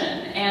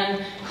innovation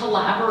and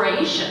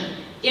collaboration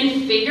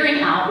in figuring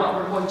out what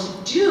we're going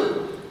to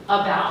do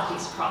about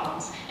these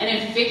problems, and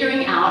in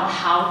figuring out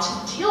how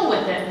to deal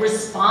with it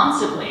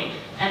responsibly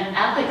and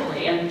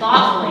ethically and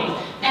thoughtfully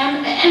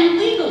and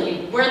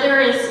legally. Where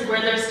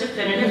there's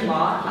definitive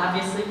law,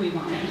 obviously we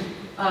want it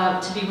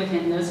to be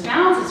within those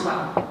bounds as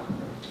well.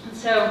 And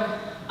so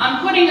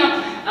I'm putting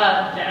up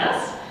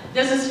this.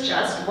 This is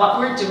just what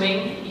we're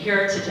doing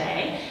here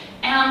today.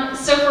 And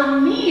so for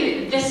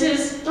me, this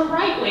is the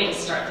right way to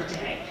start the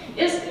day.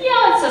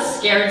 It's a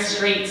scared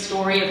straight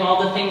story of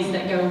all the things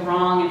that go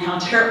wrong and how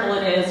terrible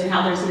it is and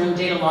how there's no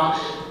data law.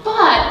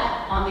 But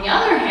on the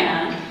other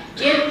hand,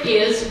 it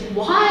is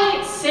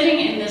why sitting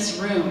in this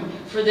room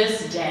for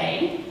this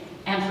day,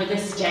 and for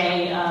this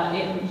day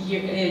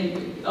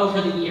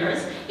over the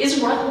years,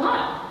 is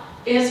worthwhile.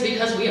 Is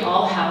because we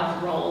all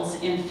have roles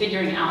in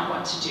figuring out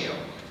what to do.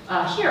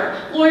 Here,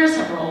 lawyers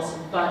have roles,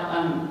 but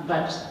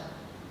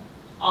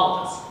all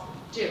of us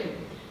do.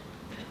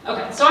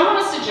 Okay, so I want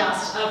to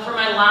suggest for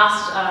my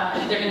last,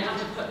 they're going to have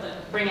to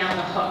bring out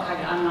the hook.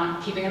 I'm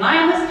not keeping an eye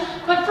on this,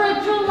 but for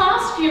the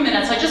last few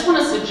minutes, I just want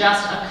to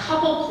suggest a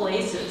couple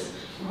places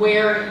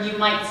where you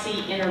might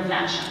see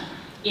intervention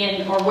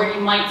or where you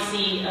might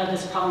see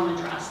this problem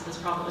addressed. This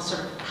problem is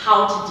sort of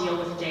how to deal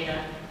with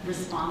data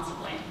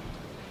responsibly.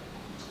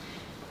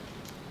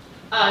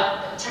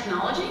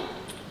 Technology,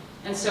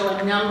 and so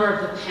a number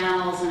of the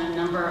panels and a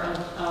number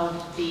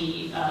of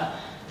the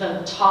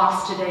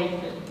talks today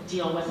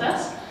deal with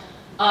this.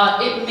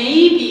 It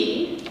may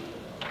be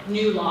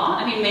new law.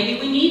 I mean, maybe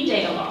we need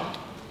data law.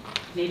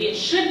 Maybe it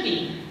should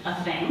be a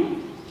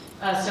thing.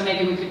 So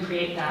maybe we could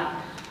create that.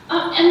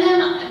 And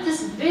then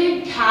this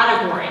big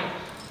category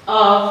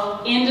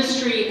of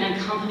industry and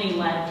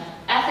company-led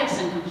ethics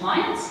and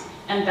compliance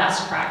and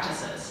best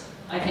practices,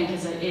 I think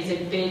is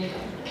a big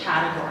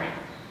category.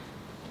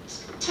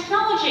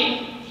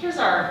 Technology, there's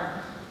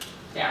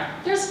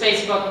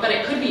Facebook, but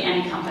it could be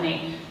any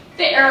company.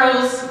 The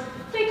arrows,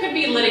 they could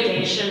be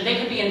litigation, they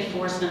could be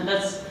enforcement.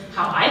 That's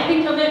how I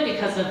think of it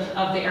because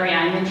of the area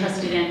I'm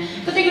interested in.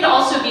 But they could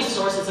also be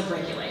sources of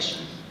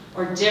regulation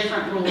or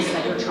different rules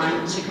that you're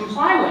trying to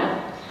comply with.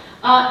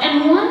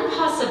 And one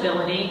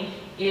possibility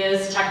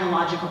is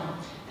technological.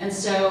 And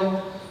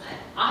so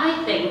I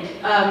think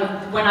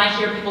when I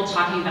hear people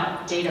talking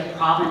about data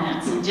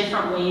provenance and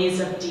different ways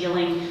of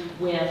dealing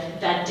with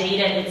that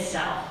data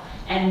itself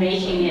and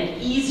making it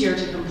easier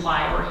to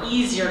comply or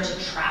easier to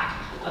track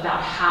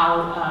about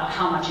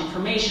how much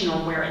information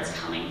or where it's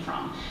coming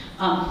from.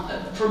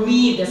 For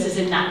me, this is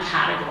in that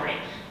category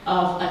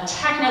of a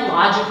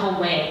technological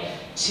way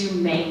to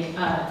make,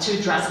 to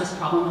address this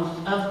problem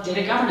of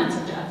data governance,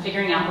 of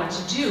figuring out what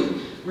to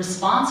do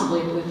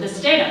responsibly with this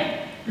data.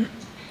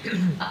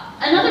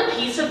 Another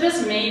piece of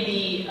this may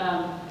be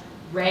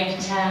reg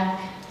tech,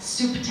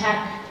 soup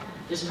tech.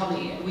 There's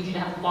probably, we could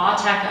have law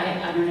tech.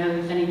 I don't know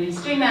if anybody's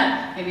doing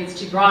that. Maybe it's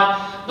too broad.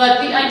 But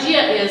the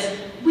idea is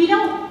we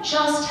don't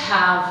just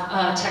have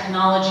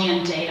technology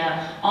and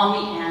data on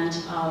the end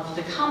of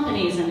the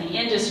companies and the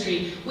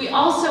industry. We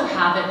also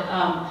have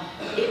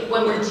it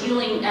when we're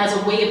dealing, as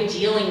a way of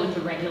dealing with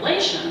the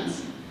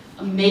regulations,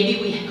 maybe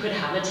we could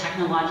have a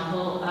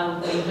technological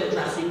way of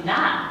addressing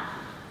that.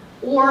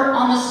 Or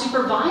on the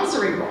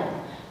supervisory role,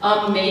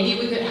 maybe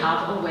we could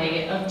have a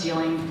way of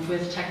dealing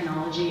with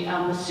technology,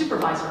 the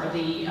supervisor,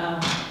 the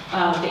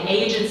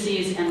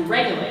agencies and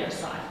regulator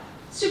side,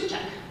 soup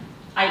tech.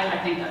 I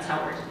think that's how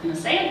we're going to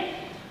say it.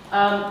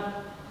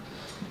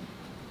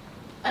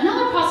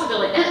 Another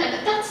possibility,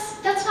 and that's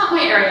that's not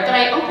my area, but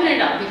I open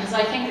it up because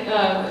I think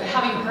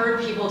having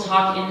heard people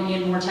talk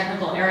in more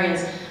technical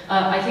areas,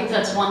 I think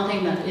that's one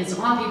thing that is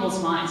on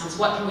people's minds is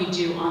what can we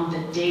do on the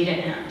data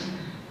end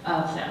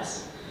of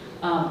this?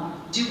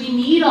 Do we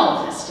need all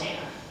of this data?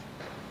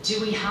 Do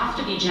we have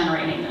to be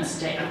generating this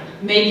data?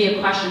 Maybe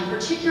a question,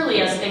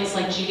 particularly as things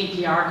like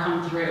GDPR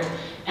come through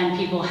and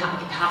people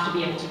have to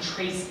be able to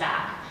trace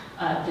back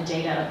the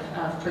data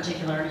of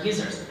particular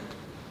users.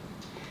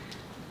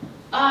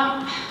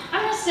 I'm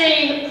going to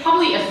say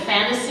probably a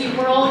fantasy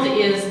world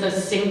is the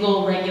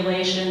single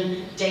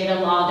regulation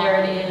data law.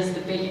 There it is, the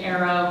big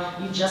arrow.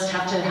 You just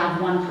have to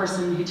have one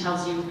person who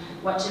tells you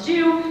what to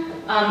do.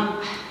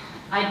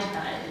 I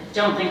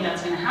don't think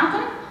that's going to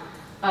happen.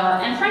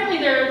 And frankly,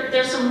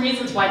 there's some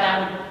reasons why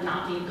that would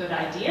not be a good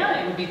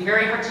idea. It would be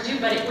very hard to do,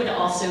 but it would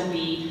also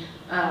be,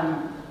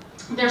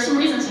 there's some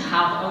reasons to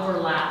have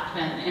overlap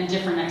and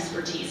different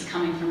expertise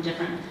coming from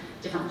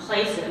different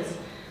places.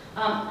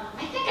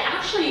 I think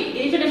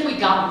actually, even if we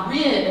got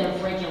rid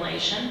of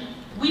regulation,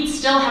 we'd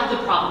still have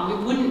the problem.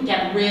 We wouldn't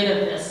get rid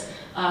of this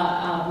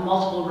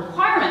multiple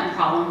requirement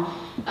problem.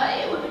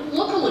 It would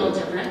look a little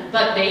different,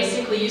 but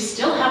basically you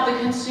still have the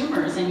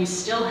consumers and you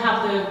still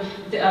have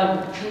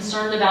the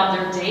concerned about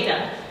their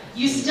data.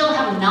 You still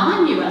have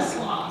non-US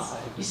laws.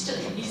 You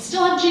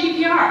still have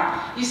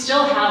GDPR. You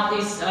still have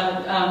these,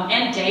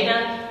 and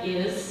data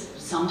is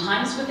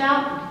sometimes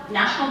without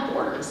national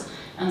borders.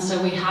 And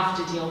so we have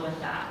to deal with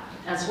that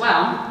as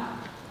well.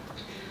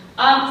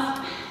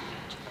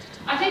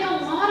 I think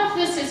a lot of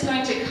this is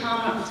going to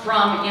come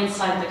from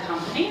inside the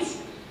companies.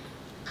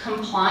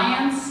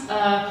 Compliance,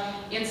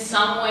 in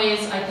some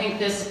ways, I think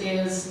this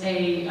is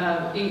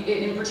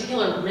in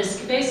particular,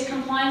 risk-based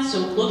compliance. So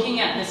looking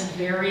at this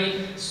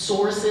very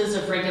sources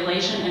of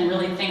regulation and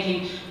really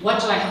thinking,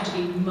 what do I have to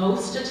be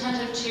most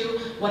attentive to?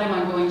 What am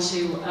I going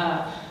to,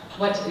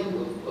 what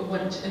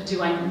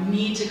do I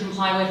need to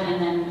comply with?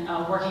 And then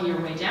working your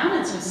way down.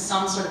 And so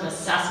some sort of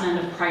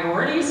assessment of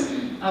priorities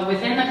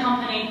within the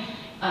company.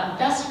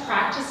 Best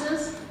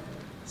practices.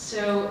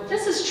 So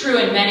this is true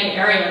in many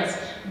areas.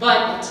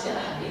 But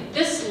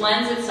this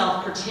lends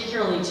itself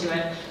particularly to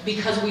it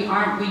because we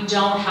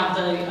don't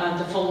have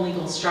the full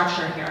legal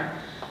structure here.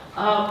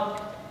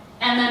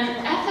 And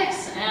then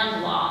ethics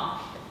and law.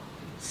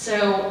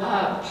 So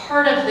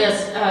part of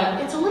this,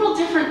 it's a little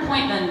different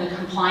point than the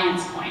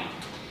compliance point.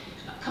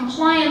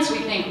 Compliance, we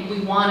think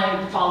we want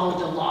to follow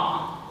the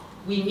law.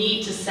 We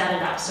need to set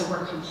it up so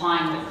we're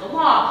complying with the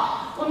law.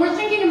 When we're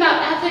thinking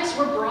about ethics,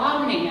 we're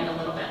broadening it a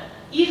little bit.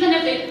 Even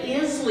if it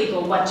is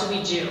legal, what do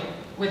we do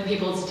with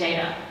people's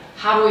data?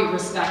 How do we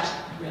respect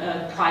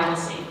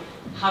privacy?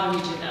 How do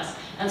we do this?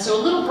 And so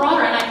a little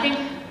broader, and I think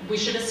we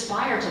should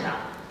aspire to that.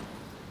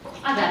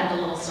 I've added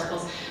a little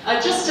circles.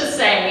 Just to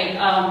say,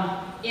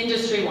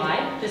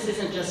 industry-wide, this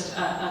isn't just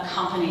a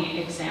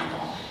company example.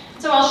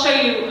 So I'll show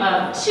you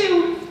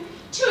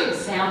two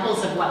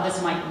examples of what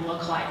this might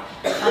look like.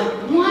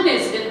 One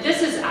is,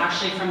 this is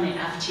actually from the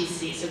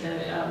FTC, so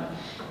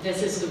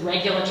this is the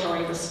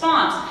regulatory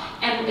response.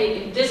 And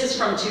this is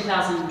from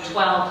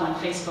 2012 when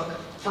Facebook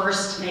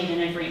first made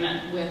an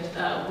agreement with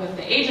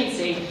the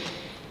agency.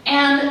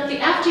 And the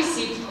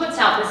FTC puts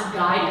out this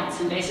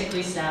guidance and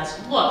basically says,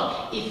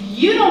 look, if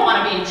you don't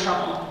want to be in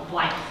trouble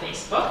like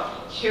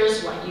Facebook,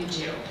 here's what you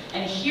do.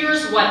 And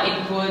here's what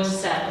a good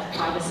set of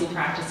privacy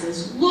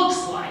practices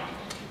looks like.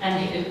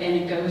 And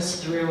it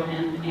goes through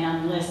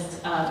and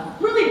lists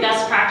really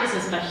best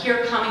practices, but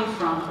here coming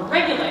from a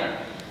regulator.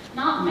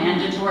 Not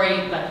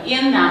mandatory, but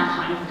in that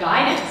kind of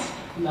guidance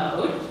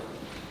mode.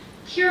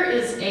 Here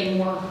is a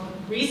more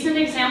recent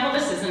example.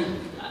 This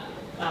isn't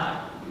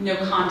no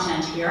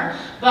content here,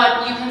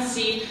 but you can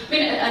see, I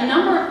mean, a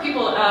number of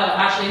people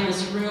actually in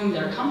this room,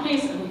 their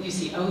companies, you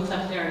see Oath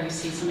up there, you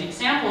see some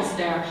examples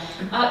there.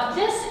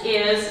 This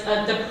is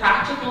the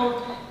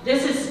practical,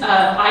 this is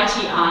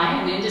ITI,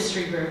 an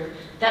industry group,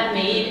 that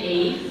made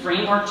a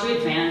framework to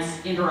advance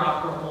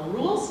interoperable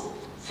rules.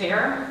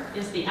 FAIR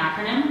is the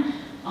acronym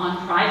on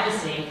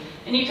privacy.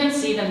 And you can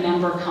see the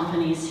member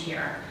companies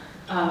here.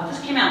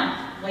 This came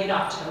out late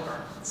October,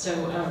 so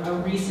a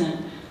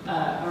recent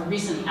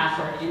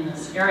effort in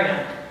this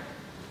area.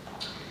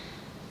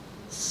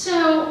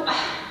 So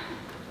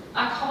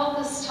I call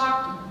this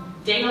talk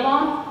data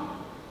law.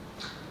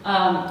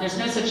 There's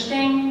no such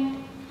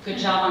thing. Good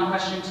job on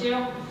question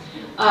 2.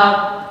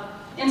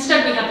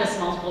 Instead, we have this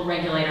multiple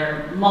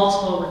regulator,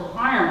 multiple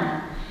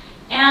requirement.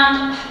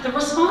 And the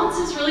response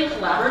is really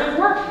collaborative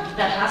work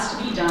that has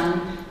to be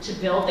done to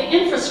build the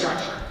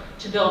infrastructure,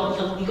 to build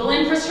the legal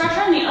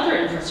infrastructure and the other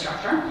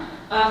infrastructure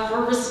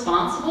for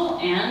responsible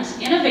and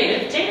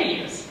innovative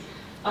data use.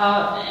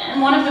 And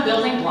one of the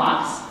building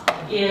blocks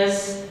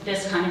is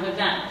this kind of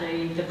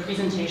event, the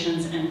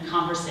presentations and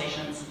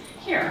conversations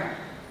here.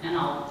 And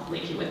I'll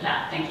leave you with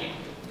that. Thank you.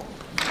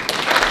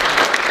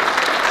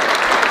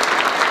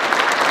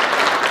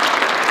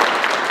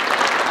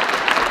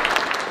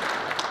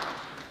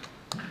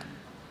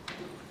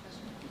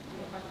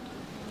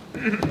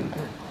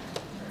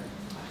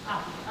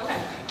 Okay.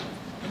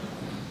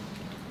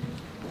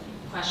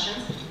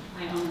 Questions?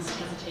 I almost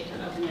hesitate to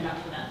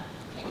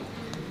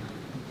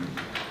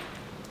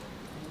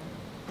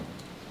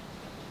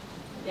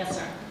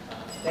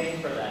Thank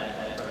you for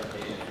that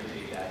presentation. I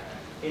appreciate that.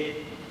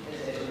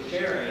 As you're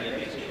sharing, it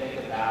makes me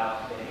think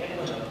about the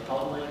handling of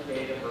public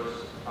data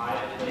versus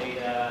private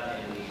data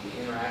and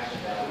the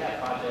interaction that we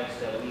have projects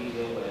that we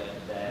deal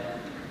with that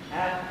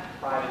have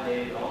private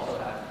data but also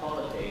have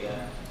public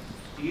data.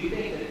 Do you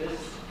think that this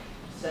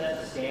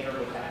sets a standard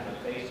with happening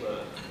with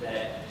Facebook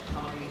that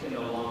companies can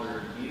no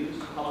longer use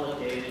public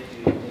data to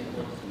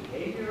influence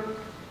behavior?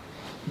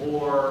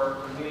 Or,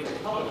 I mean,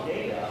 with public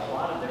data, a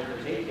lot of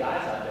there's APIs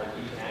out there where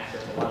you can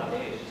access a lot of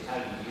data. It's just how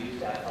you use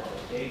that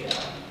public data.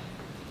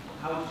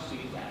 How would you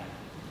speak to that?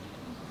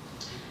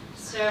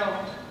 So,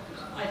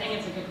 I think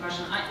it's a good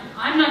question.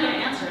 I'm not going to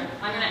answer it.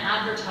 I'm going to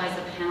advertise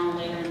a panel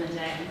later in the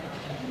day,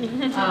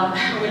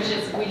 which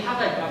is, we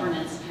have a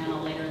governance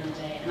panel later in the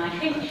day. And I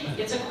think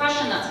it's a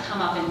question that's come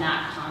up in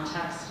that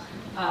context,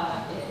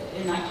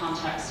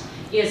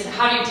 is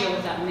how do you deal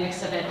with that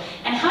mix of it?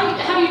 And how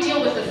do you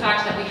deal with the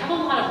fact that we have a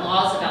lot of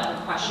laws about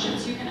the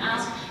questions you can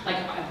ask,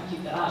 like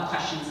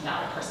questions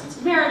about a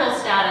person's marital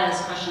status,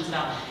 questions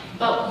about,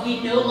 but we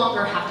no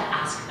longer have to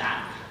ask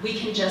that. We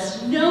can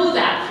just know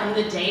that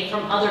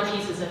from other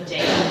pieces of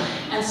data.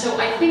 And so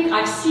I think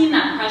I've seen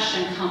that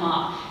question come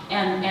up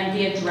and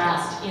be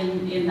addressed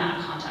in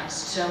that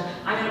context. So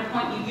I'm going to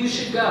point you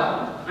should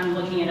go, I'm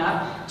looking it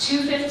up,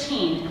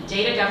 215,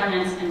 Data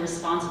Governance and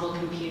Responsible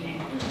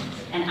Computing,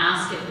 and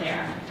ask it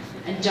there.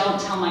 And don't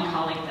tell my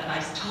colleague that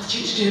I told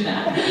you to do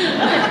that.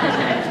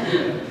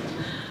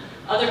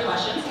 Other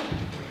questions?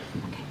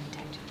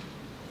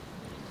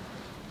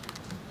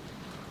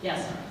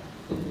 Yes?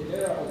 In the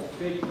era of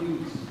fake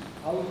news,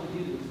 how would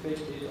you deal with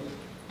fake data?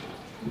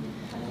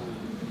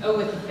 Oh,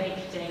 with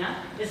fake data?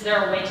 Is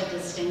there a way to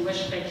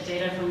distinguish fake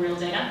data from real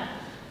data?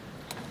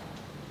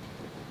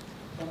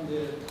 From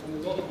the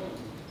law?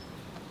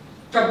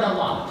 From the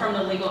law, from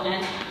the legal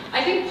end.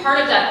 I think part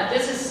of that,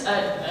 this is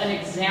an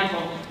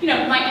example. You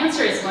know, my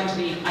answer is going to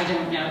be, I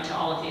don't know to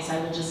all of these. I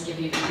will just give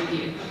you the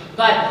preview.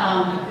 But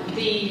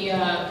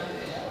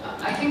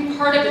I think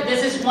part of it,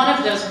 this is one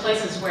of those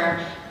places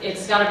where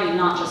it's got to be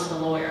not just the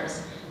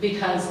lawyers,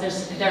 because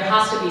there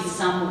has to be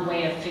some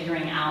way of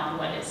figuring out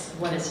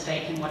what is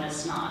fake and what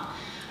is not.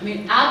 I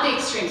mean, at the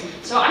extremes.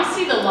 So I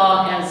see the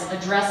law as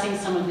addressing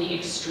some of the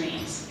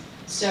extremes.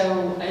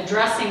 So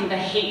addressing the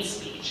hate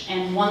speech,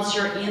 and once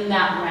you're in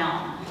that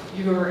realm,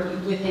 you're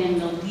within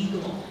the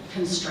legal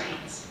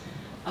constraints.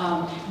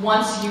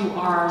 Once you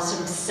are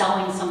sort of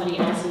selling somebody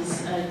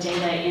else's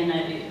data in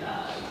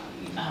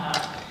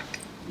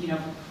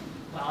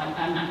well,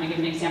 I'm not going to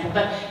give an example,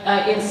 but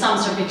in some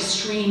sort of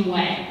extreme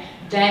way,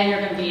 then you're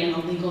going to be in the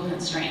legal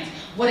constraints.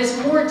 What is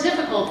more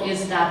difficult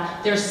is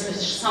that there's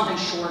something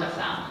short of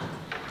that.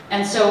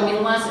 And so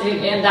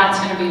and that's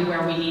going to be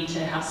where we need to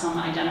have some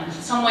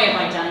way of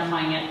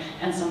identifying it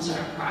and some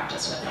sort of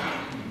practice with that.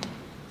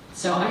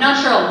 So I'm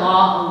not sure a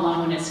law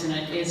alone is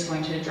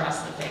going to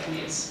address the fake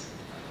news,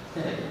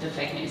 the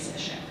fake news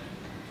issue.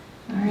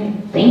 All right,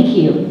 thank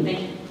you.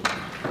 Thank you.